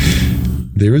 and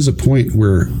there is a point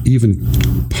where even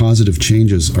positive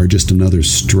changes are just another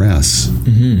stress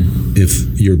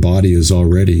if your body is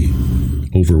already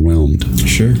overwhelmed.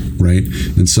 Sure. Right?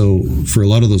 And so for a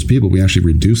lot of those people, we actually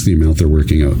reduce the amount they're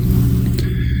working out,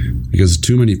 because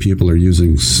too many people are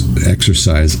using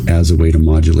exercise as a way to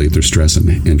modulate their stress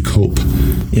and cope.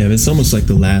 Yeah, it's almost like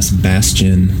the last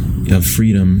bastion of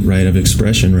freedom, right, of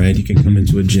expression, right? You can come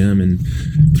into a gym and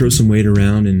throw some weight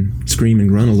around and scream and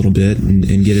grunt a little bit and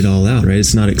get it all out, right?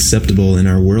 It's not acceptable in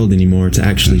our world anymore to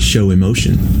actually show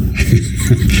emotion.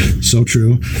 So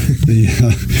true.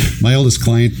 My oldest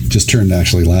client just turned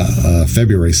actually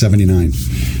February, 79.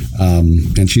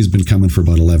 And she's been coming for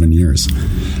about 11 years.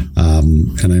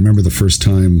 And I remember the first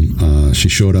time she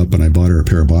showed up and I bought her a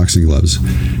pair of boxing gloves,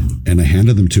 and I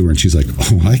handed them to her and she's like,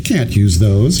 "Oh, I can't use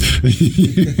those."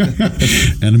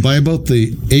 And by about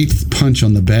the 8th punch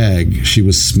on the bag, she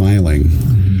was smiling.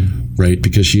 Right,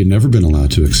 because she had never been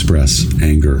allowed to express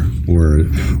anger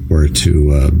or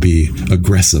to be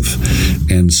aggressive,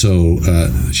 and so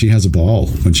she has a ball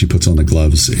when she puts on the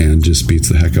gloves and just beats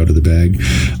the heck out of the bag.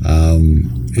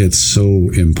 It's so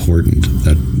important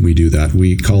that we do that.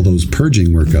 We call those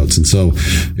purging workouts, and so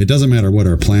it doesn't matter what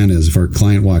our plan is. If our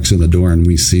client walks in the door and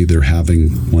we see they're having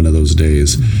one of those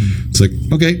days, it's like,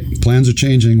 okay, plans are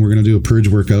changing. We're going to do a purge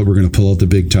workout. We're going to pull out the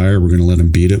big tire. We're going to let them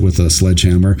beat it with a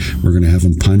sledgehammer. We're going to have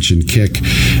them punch and kick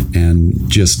and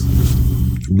just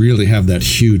really have that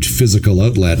huge physical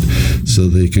outlet so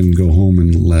they can go home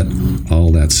and let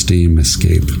all that steam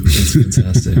escape. That's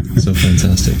fantastic. So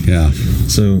fantastic. Yeah.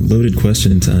 So loaded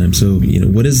question time. So,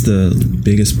 what is the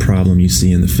biggest problem you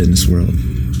see in the fitness world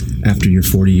after your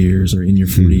 40 years or in your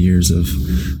 40 years of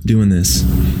doing this?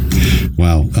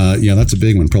 Wow. Yeah, that's a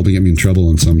big one. Probably get me in trouble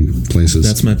in some places.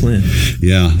 That's my plan.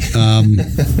 Yeah.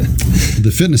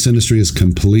 The fitness industry has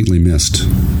completely missed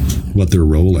what their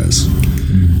role is.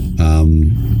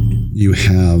 You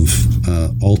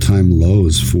have all-time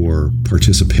lows for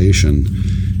participation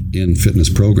in fitness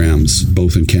programs,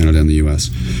 both in Canada and the U.S.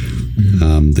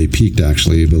 They peaked,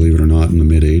 actually, believe it or not, in the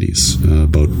mid-'80s.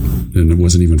 And it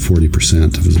wasn't even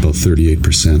 40%. It was about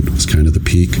 38%. It was kind of the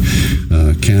peak.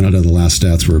 Canada, the last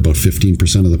stats were about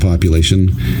 15% of the population.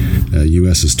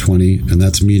 U.S. is 20%, and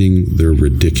that's meeting their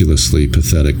ridiculously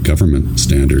pathetic government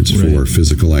standards for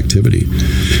physical activity.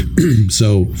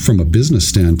 So from a business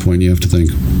standpoint, you have to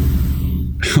think,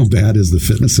 how bad is the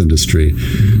fitness industry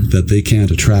that they can't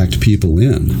attract people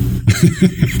in,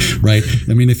 right?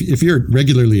 I mean, if you're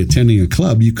regularly attending a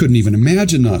club, you couldn't even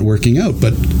imagine not working out,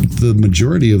 but the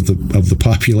majority of the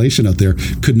population out there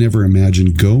could never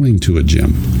imagine going to a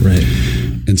gym. Right.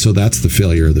 And so that's the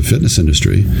failure of the fitness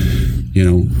industry.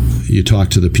 You talk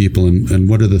to the people and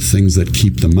what are the things that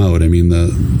keep them out? I mean,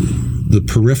 the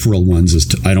peripheral ones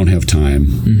is I don't have time.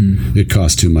 It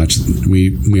costs too much.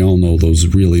 We all know those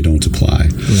really don't apply.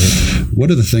 Right. What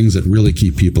are the things that really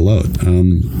keep people out?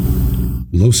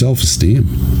 Low self-esteem,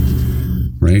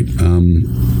 right?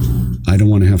 I don't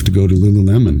want to have to go to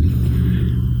Lululemon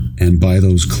and buy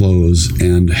those clothes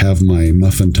and have my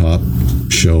muffin top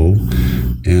show.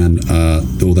 And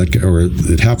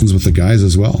it happens with the guys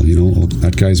as well.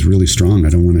 That guy's really strong. I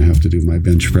don't want to have to do my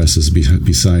bench presses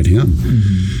beside him.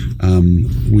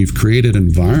 We've created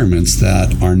environments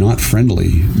that are not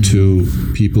friendly to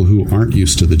people who aren't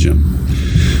used to the gym.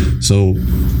 So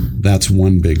that's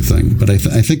one big thing. But I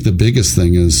think the biggest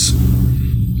thing is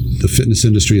the fitness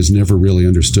industry has never really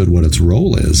understood what its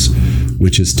role is,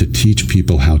 which is to teach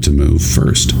people how to move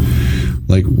first.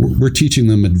 Like, we're teaching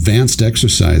them advanced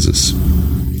exercises,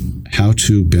 how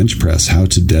to bench press, how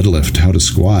to deadlift, how to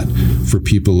squat for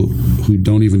people who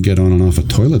don't even get on and off a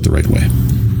toilet the right way,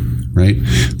 right?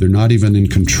 They're not even in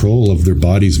control of their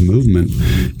body's movement,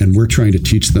 and we're trying to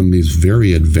teach them these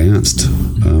very advanced,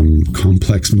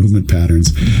 complex movement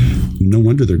patterns. No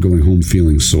wonder they're going home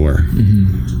feeling sore.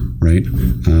 Right?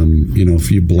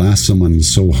 If you blast someone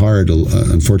so hard,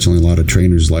 unfortunately, a lot of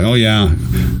trainers are like, oh yeah,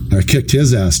 I kicked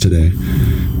his ass today.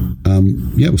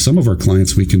 With some of our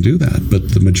clients, we can do that,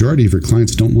 but the majority of your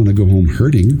clients don't want to go home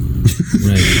hurting.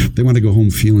 Right. They want to go home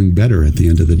feeling better at the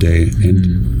end of the day.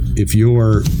 And if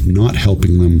you're not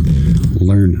helping them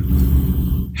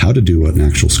learn how to do an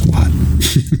actual squat,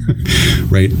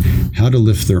 right? How to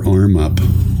lift their arm up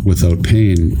without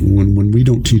pain, when we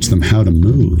don't teach them how to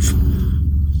move,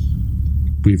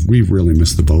 we've really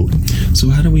missed the boat. So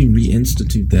how do we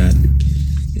reinstitute that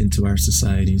into our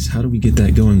societies? How do we get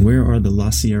that going? Where are the La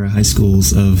Sierra high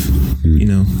schools of,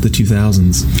 the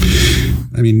 2000s?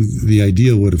 I mean, the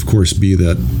ideal would, of course, be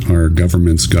that our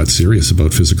governments got serious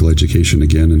about physical education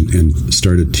again and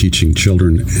started teaching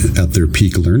children at their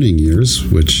peak learning years,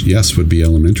 which, yes, would be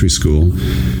elementary school,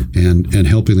 and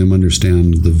helping them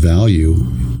understand the value.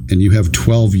 And you have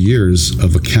 12 years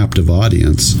of a captive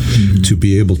audience to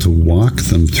be able to walk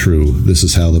them through, this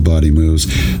is how the body moves,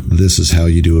 this is how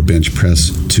you do a bench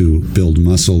press to build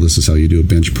muscle, this is how you do a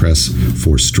bench press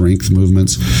for strength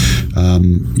movements.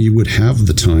 You would have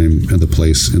the time and the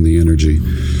place and the energy.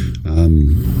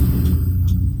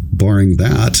 Barring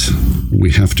that,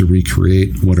 we have to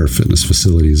recreate what our fitness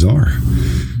facilities are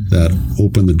that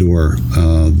open the door,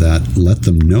 that let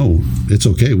them know it's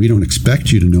okay. We don't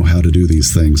expect you to know how to do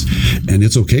these things, and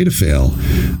it's okay to fail.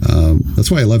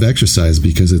 That's why I love exercise,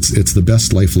 because it's the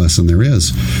best life lesson there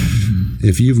is.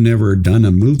 If you've never done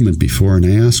a movement before and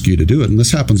I ask you to do it, and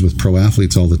this happens with pro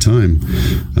athletes all the time,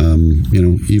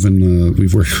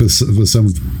 we've worked with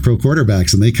some pro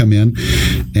quarterbacks, and they come in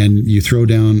and you throw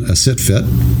down a sit fit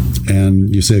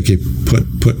and you say, okay,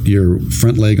 put your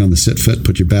front leg on the sit fit,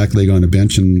 put your back leg on a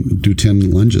bench and do 10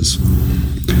 lunges.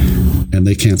 And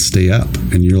they can't stay up.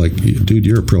 And you're like, dude,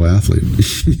 you're a pro athlete.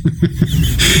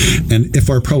 And if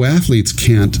our pro athletes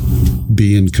can't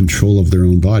be in control of their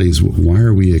own bodies, why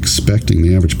are we expecting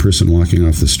the average person walking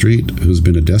off the street who's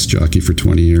been a desk jockey for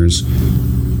 20 years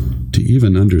to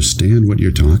even understand what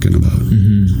you're talking about?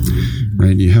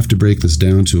 Right? You have to break this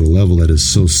down to a level that is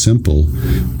so simple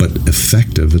but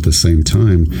effective at the same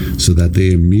time, so that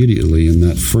they immediately, in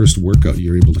that first workout,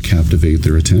 you're able to captivate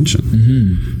their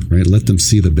attention. Right? Let them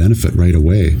see the benefit right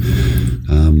away.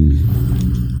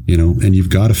 and you've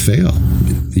got to fail.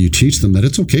 You teach them that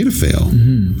it's okay to fail,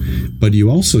 but you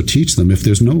also teach them if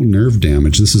there's no nerve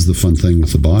damage. This is the fun thing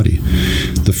with the body.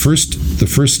 The first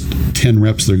 10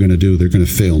 reps they're going to do, they're going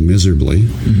to fail miserably.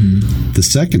 The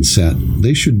second set,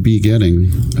 they should be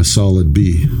getting a solid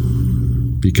B,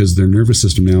 because their nervous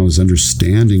system now is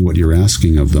understanding what you're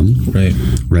asking of them.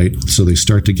 Right. So they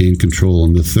start to gain control.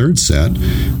 In the third set,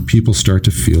 people start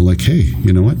to feel like, hey,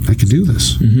 you know what? I can do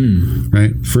this.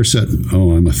 Right. First set,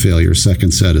 oh, I'm a failure.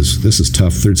 Second set is, this is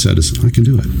tough. Third set is, I can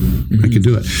do it. I can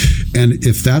do it. And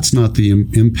if that's not the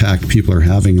impact people are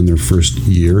having in their first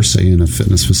year, say in a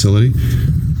fitness facility,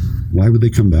 why would they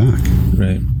come back?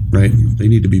 Right. They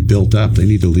need to be built up. They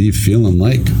need to leave feeling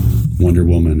like Wonder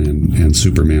Woman and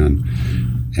Superman.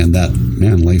 And that,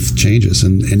 man, life changes.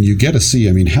 And you get to see,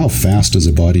 how fast does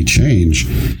a body change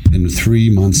in 3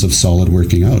 months of solid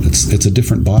working out? It's a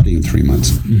different body in 3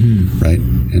 months, right?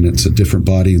 And it's a different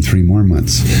body in 3 more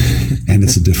months. And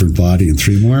it's a different body in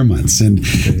 3 more months. And,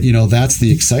 that's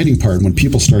the exciting part. When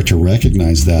people start to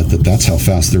recognize that's how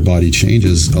fast their body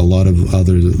changes, a lot of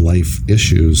other life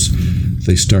issues,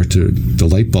 the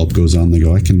light bulb goes on, they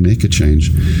go, I can make a change.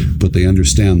 But they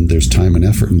understand there's time and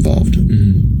effort involved.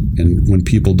 And when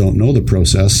people don't know the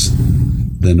process,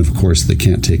 then of course they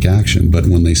can't take action. But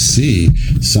when they see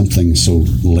something so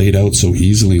laid out so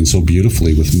easily and so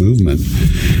beautifully with movement,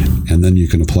 and then you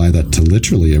can apply that to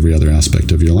literally every other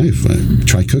aspect of your life.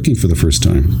 Try cooking for the first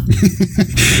time.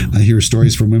 I hear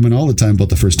stories from women all the time about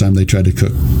the first time they tried to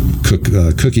cook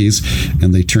cookies,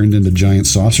 and they turned into giant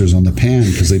saucers on the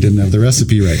pan because they didn't have the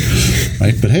recipe right.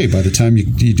 But hey, by the time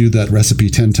you do that recipe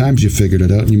 10 times, you figured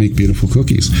it out and you make beautiful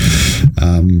cookies.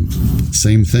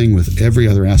 Same thing with every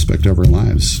other aspect of our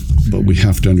lives. But we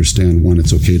have to understand, one,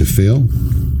 it's okay to fail.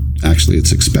 Actually,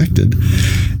 it's expected,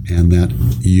 and that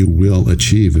you will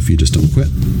achieve if you just don't quit.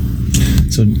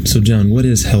 So John, what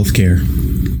is healthcare?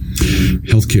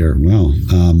 Healthcare, well,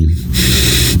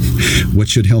 what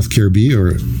should healthcare be,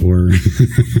 or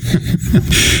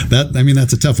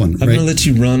that's a tough one. I'm going to let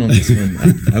you run on this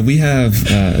one. We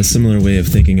have a similar way of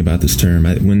thinking about this term.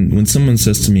 When someone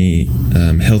says to me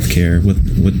healthcare,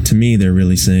 what to me they're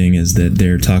really saying is that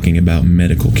they're talking about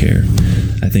medical care.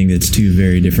 I think it's two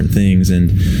very different things,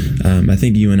 and I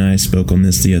think you and I spoke on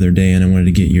this the other day, and I wanted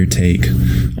to get your take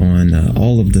on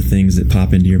all of the things that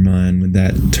pop into your mind when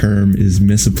that term is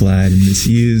misapplied and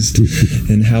misused,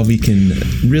 and how we can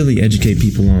really educate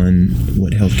people on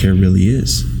what healthcare really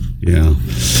is. Yeah.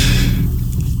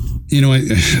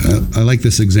 I like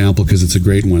this example because it's a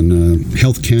great one.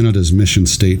 Health Canada's mission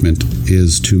statement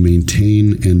is to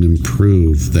maintain and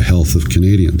improve the health of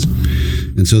Canadians.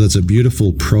 And so that's a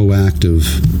beautiful, proactive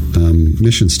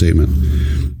mission statement.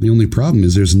 The only problem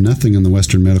is there's nothing in the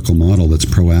Western medical model that's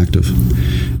proactive.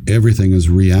 Everything is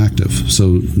reactive.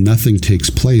 So nothing takes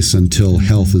place until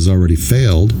health has already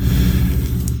failed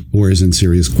or is in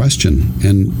serious question.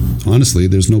 And honestly,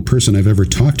 there's no person I've ever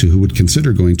talked to who would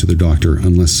consider going to their doctor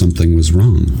unless something was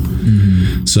wrong.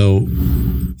 So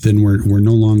then we're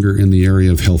no longer in the area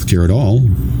of healthcare at all,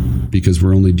 because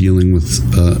we're only dealing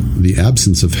with the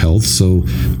absence of health. So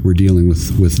we're dealing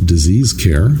with disease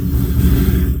care.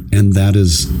 And that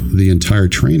is the entire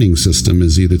training system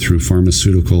is either through first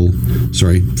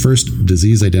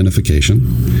disease identification,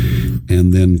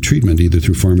 and then treatment either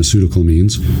through pharmaceutical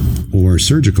means or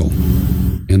surgical.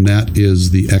 And that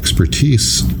is the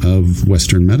expertise of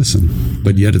Western medicine.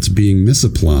 But yet it's being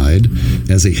misapplied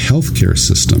as a healthcare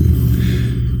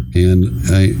system. And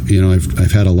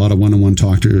I've had a lot of one-on-one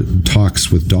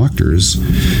talks with doctors,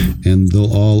 and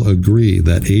they'll all agree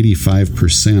that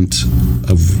 85%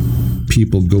 of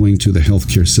people going to the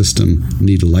healthcare system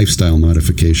need lifestyle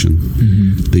modification.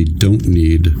 They don't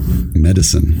need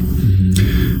medicine.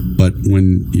 But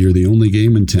when you're the only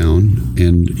game in town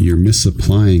and you're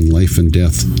misapplying life and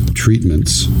death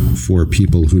treatments for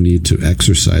people who need to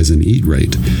exercise and eat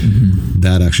right,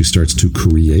 that actually starts to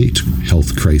create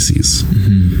health crises.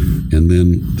 And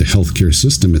then the healthcare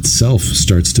system itself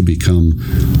starts to become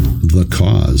the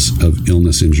cause of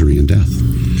illness, injury, and death.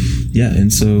 Yeah,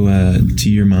 and so to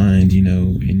your mind,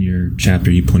 in your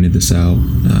chapter you pointed this out,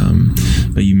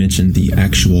 but you mentioned the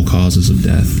actual causes of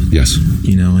death. Yes.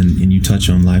 And you touch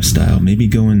on lifestyle. Maybe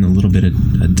go in a little bit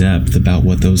of depth about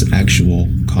what those actual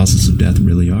causes of death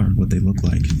really are, what they look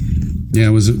like. Yeah,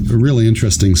 it was a really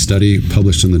interesting study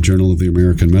published in the Journal of the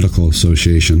American Medical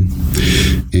Association.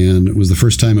 And it was the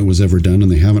first time it was ever done,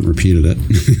 and they haven't repeated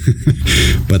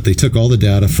it. But they took all the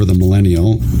data for the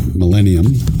millennium,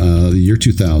 the year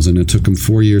 2000. It took them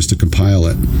 4 years to compile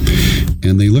it.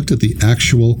 And they looked at the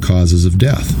actual causes of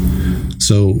death.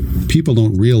 So people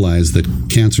don't realize that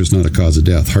cancer is not a cause of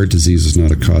death. Heart disease is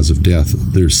not a cause of death.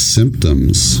 There's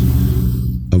symptoms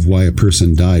of why a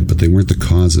person died, but they weren't the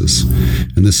causes.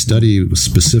 And this study was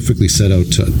specifically set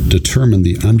out to determine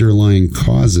the underlying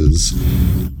causes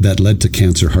that led to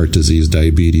cancer, heart disease,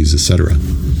 diabetes, etc.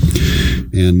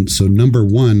 And so number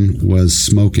one was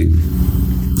smoking.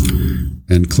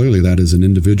 And clearly that is an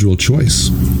individual choice.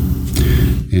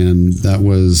 And that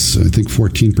was, I think,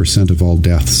 14% of all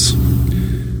deaths.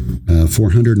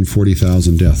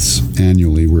 440,000 deaths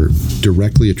annually were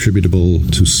directly attributable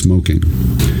to smoking.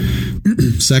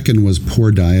 Second was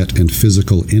poor diet and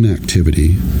physical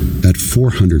inactivity at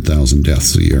 400,000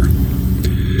 deaths a year.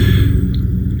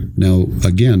 Now,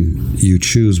 again, you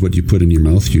choose what you put in your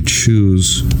mouth. You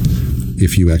choose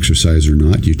if you exercise or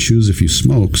not. You choose if you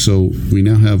smoke. So we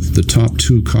now have the top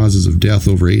two causes of death,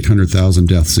 over 800,000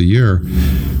 deaths a year,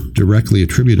 directly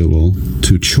attributable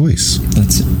to choice.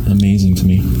 That's amazing to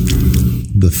me.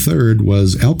 The third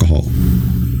was alcohol.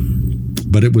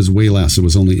 But it was way less. It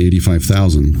was only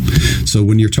 85,000. So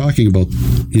when you're talking about,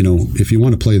 if you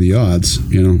want to play the odds,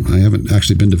 I haven't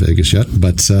actually been to Vegas yet,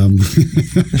 but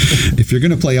if you're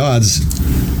going to play odds,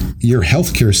 your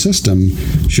healthcare system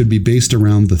should be based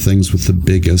around the things with the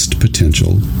biggest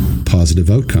potential positive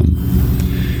outcome.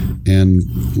 And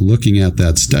looking at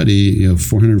that study, you have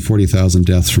 440,000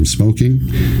 deaths from smoking,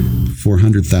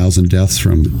 400,000 deaths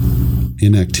from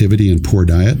inactivity and poor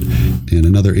diet, and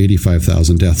another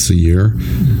 85,000 deaths a year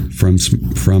from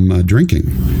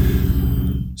drinking.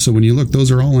 So when you look,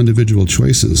 those are all individual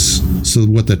choices. So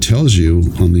what that tells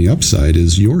you on the upside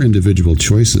is your individual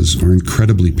choices are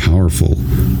incredibly powerful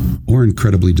or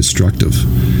incredibly destructive.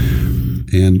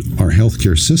 And our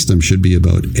healthcare system should be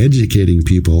about educating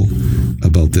people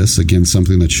about this. Again,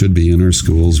 something that should be in our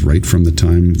schools right from the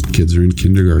time kids are in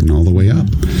kindergarten all the way up,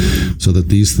 so that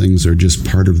these things are just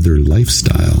part of their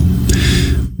lifestyle.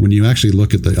 When you actually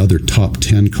look at the other top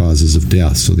 10 causes of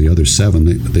death, so the other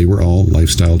 7, they were all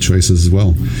lifestyle choices as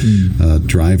well.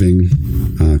 Driving,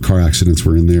 car accidents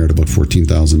were in there at about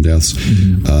 14,000 deaths.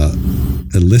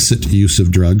 Illicit use of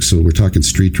drugs, so we're talking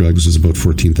street drugs, is about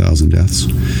 14,000 deaths.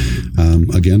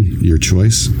 Again, your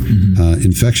choice.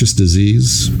 Infectious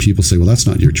disease, people say, well, that's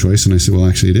not your choice. And I say, well,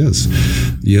 actually it is.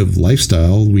 You have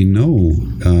lifestyle, we know,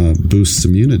 boosts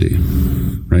immunity,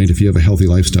 right? If you have a healthy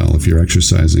lifestyle, if you're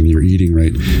exercising, you're eating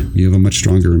right, you have a much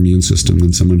stronger immune system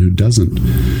than someone who doesn't.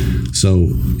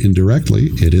 So indirectly,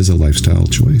 it is a lifestyle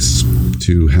choice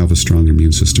to have a strong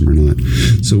immune system or not.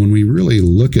 So when we really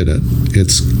look at it,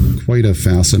 it's quite a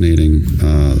fascinating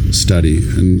study,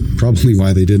 and probably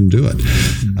why they didn't do it.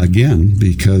 Again,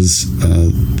 because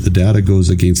the data goes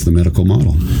against the medical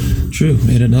model. True.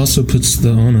 And it also puts the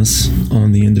onus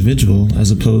on the individual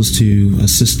as opposed to a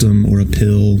system or a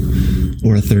pill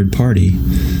or a third party.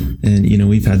 And,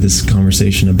 we've had this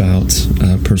conversation about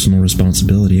personal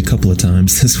responsibility a couple of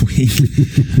times this week.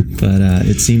 But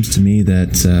it seems to me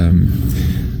that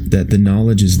that the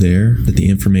knowledge is there, that the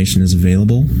information is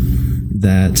available,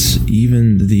 that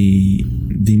even the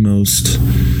most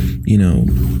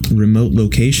remote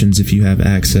locations, if you have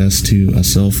access to a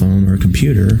cell phone or a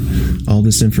computer, all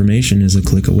this information is a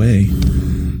click away.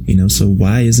 So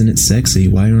why isn't it sexy?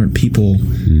 Why aren't people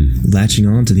latching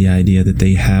on to the idea that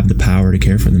they have the power to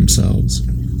care for themselves?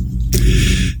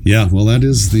 Yeah, well, that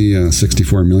is the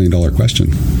 $64 million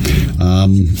question.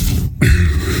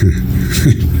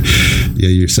 Yeah,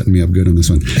 you're setting me up good on this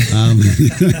one.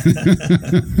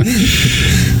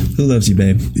 Who loves you,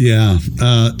 babe? Yeah.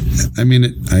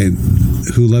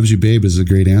 Who loves you, babe is a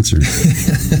great answer.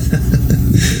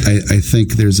 I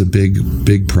think there's a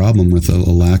big problem with a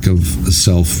lack of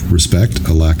self-respect,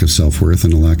 a lack of self-worth,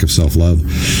 and a lack of self-love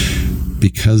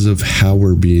because of how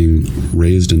we're being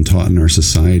raised and taught in our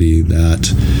society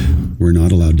that we're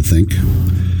not allowed to think.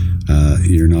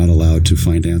 You're not allowed to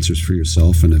find answers for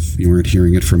yourself, and if you aren't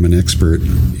hearing it from an expert,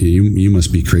 you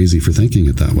must be crazy for thinking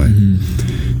it that way.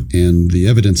 And the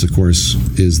evidence, of course,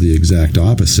 is the exact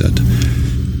opposite.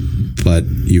 But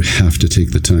you have to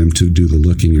take the time to do the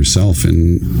looking yourself,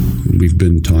 and we've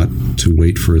been taught to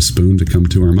wait for a spoon to come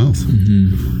to our mouth,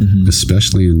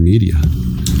 especially in media.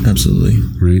 Absolutely.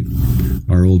 Right?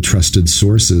 Our old trusted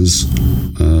sources,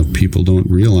 people don't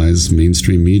realize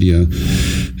mainstream media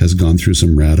has gone through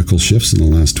some radical shifts in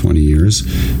the last 20 years.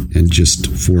 And just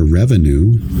for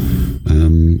revenue,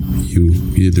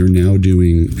 they're now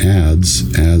doing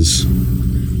ads as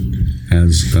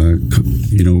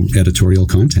editorial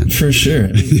content. For sure.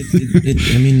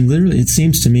 Literally, it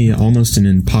seems to me almost an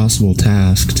impossible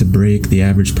task to break the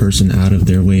average person out of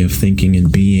their way of thinking and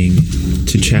being,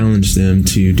 to challenge them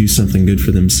to do something good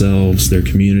for themselves, their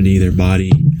community, their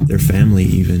body, their family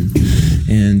even.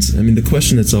 And the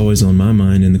question that's always on my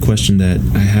mind, and the question that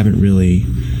I haven't really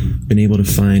been able to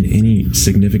find any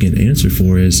significant answer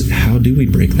for, is how do we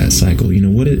break that cycle?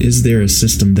 Is there a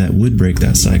system that would break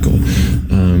that cycle?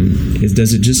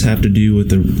 Does it just have to do with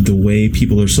the way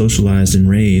people are socialized and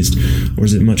raised, or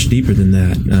is it much deeper than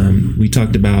that? We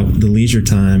talked about the leisure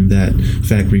time that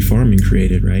factory farming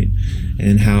created, right?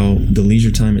 And how the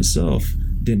leisure time itself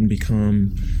didn't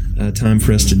become time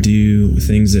for us to do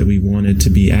things that we wanted to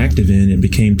be active in. It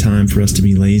became time for us to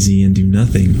be lazy and do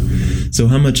nothing. So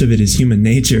how much of it is human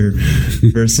nature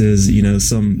versus,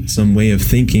 some way of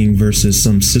thinking versus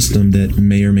some system that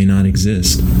may or may not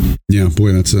exist? Yeah,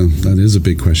 boy, that is a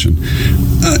big question.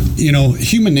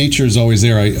 Human nature is always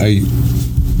there.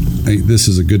 This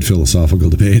is a good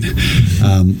philosophical debate.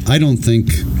 I don't think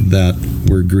that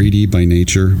we're greedy by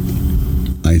nature.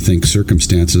 I think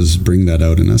circumstances bring that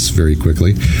out in us very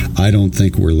quickly. I don't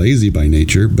think we're lazy by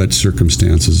nature, but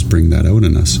circumstances bring that out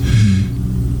in us.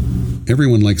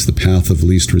 Everyone likes the path of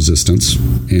least resistance,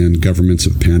 and governments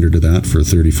have pandered to that for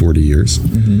 30, 40 years.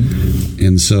 Mm-hmm.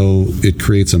 And so it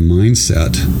creates a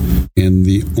mindset, and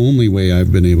the only way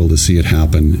I've been able to see it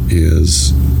happen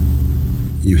is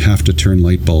you have to turn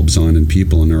light bulbs on in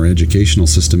people, and our educational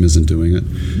system isn't doing it.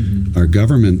 Mm-hmm. Our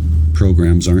government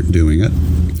programs aren't doing it.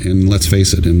 And let's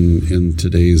face it, in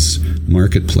today's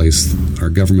marketplace, our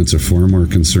governments are far more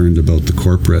concerned about the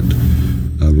corporate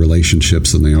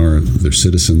relationships than they are their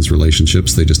citizens'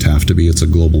 relationships. They just have to be. It's a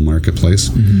global marketplace.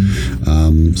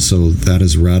 Mm-hmm. So that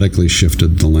has radically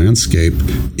shifted the landscape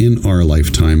in our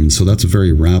lifetime. So that's a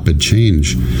very rapid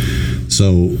change.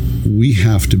 So we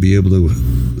have to be able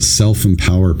to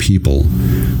self-empower people,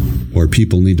 or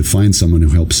people need to find someone who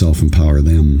helps self-empower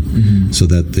them, mm-hmm. so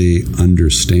that they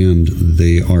understand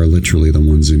they are literally the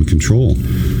ones in control.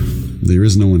 There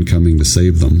is no one coming to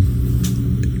save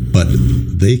them, but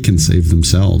they can save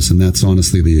themselves, and that's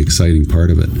honestly the exciting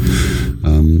part of it.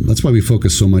 That's why we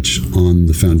focus so much on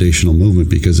the foundational movement,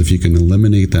 because if you can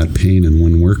eliminate that pain in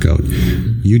one workout,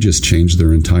 you just change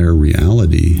their entire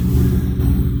reality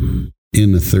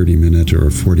in a 30-minute or a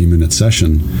 40-minute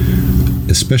session,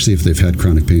 especially if they've had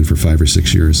chronic pain for 5 or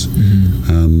 6 years.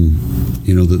 Mm-hmm.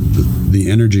 The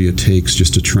energy it takes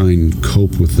just to try and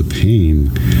cope with the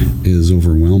pain is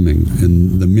overwhelming.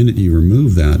 And the minute you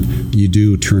remove that, you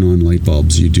do turn on light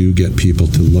bulbs. You do get people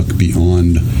to look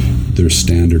beyond their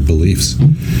standard beliefs.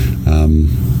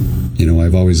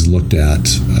 I've always looked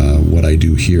at what I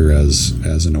do here as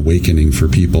an awakening for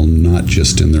people, not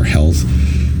just in their health,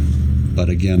 but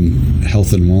again,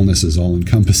 health and wellness is all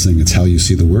encompassing. It's how you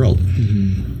see the world.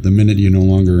 Mm-hmm. The minute you no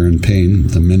longer are in pain,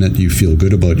 the minute you feel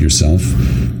good about yourself,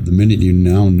 the minute you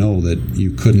now know that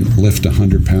you couldn't lift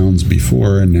 100 pounds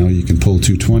before and now you can pull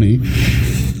 220,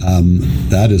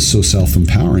 that is so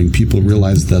self-empowering. People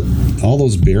realize that all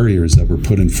those barriers that were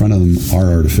put in front of them are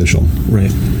artificial.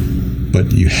 Right.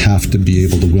 But you have to be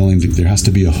able to there has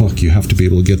to be a hook. You have to be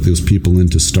able to get those people in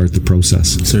to start the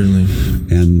process. Certainly.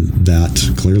 And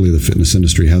that clearly the fitness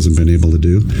industry hasn't been able to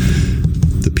do.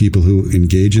 The people who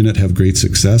engage in it have great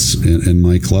success in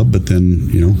my club, but then,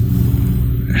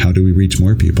 how do we reach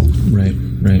more people? Right.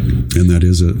 And that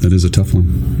is a tough one.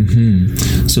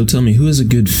 Mm-hmm. So tell me, who is a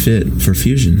good fit for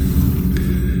Fusion?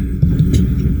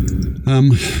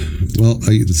 Well,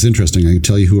 it's interesting. I can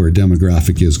tell you who our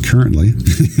demographic is currently.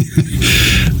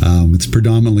 It's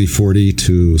predominantly 40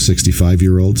 to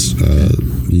 65-year-olds.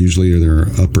 Usually they're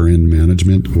upper-end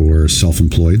management or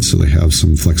self-employed, so they have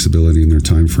some flexibility in their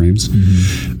time frames.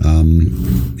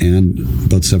 Mm-hmm. And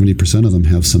about 70% of them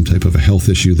have some type of a health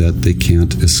issue that they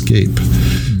can't escape.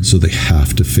 Mm-hmm. So they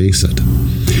have to face it.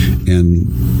 And,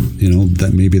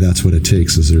 that maybe that's what it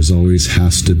takes, is there's always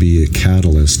has to be a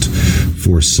catalyst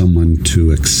for someone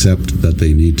to accept that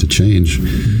they need to change.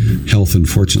 Mm-hmm. Health,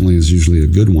 unfortunately, is usually a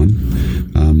good one,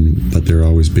 but there are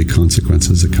always big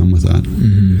consequences that come with that,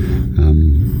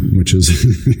 mm-hmm.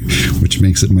 which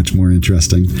makes it much more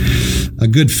interesting. A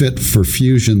good fit for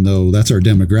Fusion, though, that's our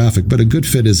demographic, but a good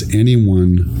fit is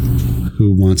anyone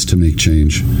who wants to make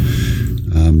change.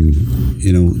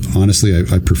 honestly,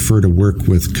 I prefer to work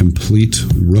with complete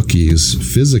rookies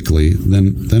physically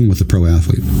than with a pro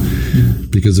athlete,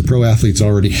 because the pro athletes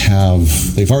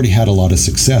they've already had a lot of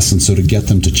success, and so to get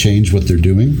them to change what they're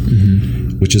doing,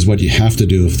 which is what you have to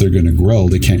do if they're going to grow,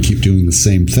 they can't keep doing the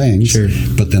same things, sure.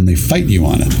 But then they fight you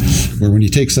on it. Where when you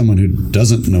take someone who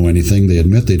doesn't know anything, they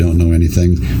admit they don't know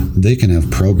anything, they can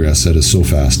have progress that is so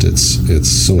fast, it's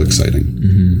so exciting.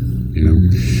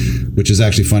 Which is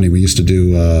actually funny. We used to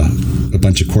do a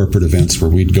bunch of corporate events where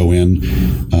we'd go in,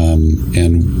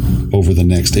 and over the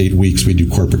next 8 weeks we'd do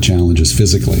corporate challenges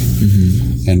physically,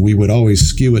 and we would always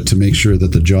skew it to make sure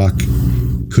that the jock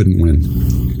couldn't win.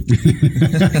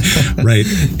 Right.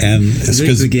 And it's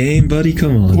because the game, buddy,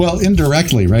 come on. Well,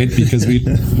 indirectly, right? Because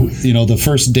the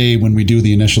first day when we do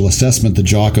the initial assessment, the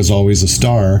jock is always a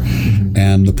star,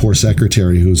 and the poor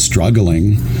secretary who's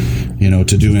struggling,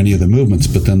 to do any of the movements,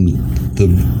 but then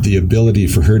the ability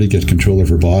for her to get control of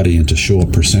her body and to show a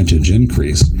percentage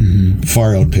increase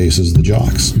far outpaces the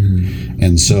jocks.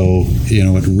 And so,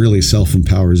 it really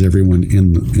self-empowers everyone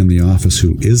in the office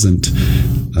who isn't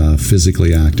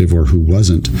physically active or who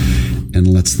wasn't, and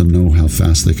lets them know how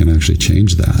fast they can actually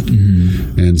change that.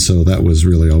 And so that was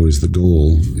really always the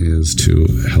goal, is to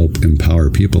help empower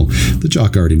people. The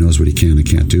jock already knows what he can and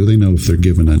can't do. They know if they're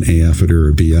given an A effort or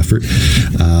a B effort,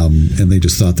 and they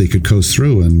just thought they could coast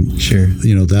through. And sure,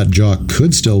 that jock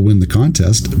could still win the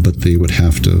contest, but they would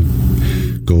have to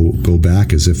go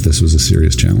back as if this was a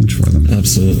serious challenge for them.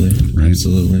 Absolutely. Right?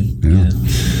 Absolutely. Yeah.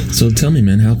 So tell me,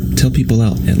 man, tell people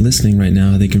out and listening right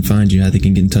now how they can find you, how they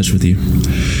can get in touch with you.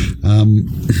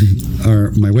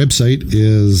 My website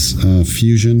is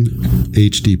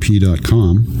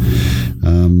fusionhdp.com.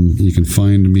 You can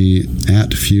find me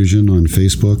at Fusion on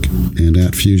Facebook and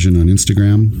at Fusion on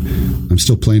Instagram. I'm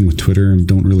still playing with Twitter and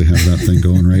don't really have that thing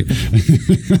going right.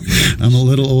 I'm a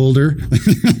little older.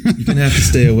 You're going to have to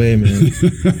stay away, man.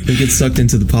 Don't get sucked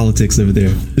into the politics over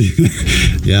there.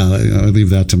 Yeah, I leave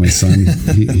that to my son.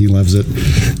 He loves it.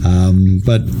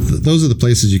 But those are the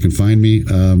places you can find me.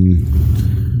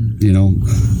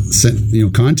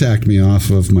 Contact me off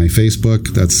of my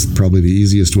Facebook. That's probably the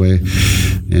easiest way.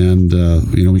 And,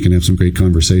 we can have some great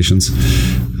conversations.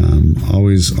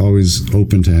 Always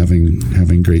open to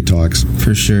having great talks.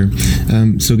 For sure.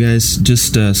 So guys,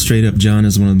 just straight up, John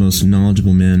is one of the most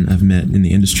knowledgeable men I've met in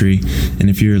the industry. And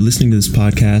if you're listening to this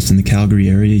podcast in the Calgary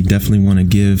area, you definitely want to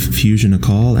give Fusion a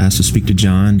call, ask to speak to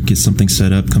John, get something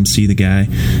set up, come see the guy,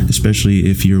 especially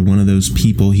if you're one of those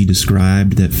people he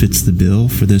described that fits the bill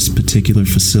for this particular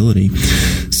facility.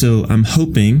 So I'm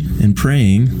hoping and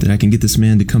praying that I can get this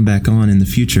man to come back on in the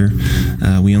future.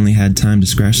 We only had time to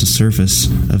scratch the surface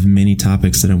of many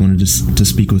topics that I wanted to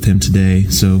speak with him today.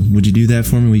 So would you do that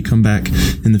for me? Will you come back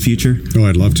in the future? Oh,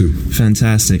 I'd love to.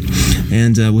 Fantastic.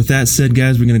 And with that said,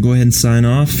 guys, we're going to go ahead and sign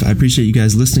off. I appreciate you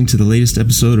guys listening to the latest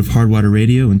episode of Hardwater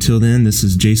Radio. Until then, this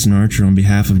is Jason Archer on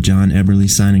behalf of John Eberly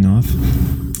signing off,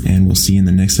 and we'll see you in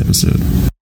the next episode.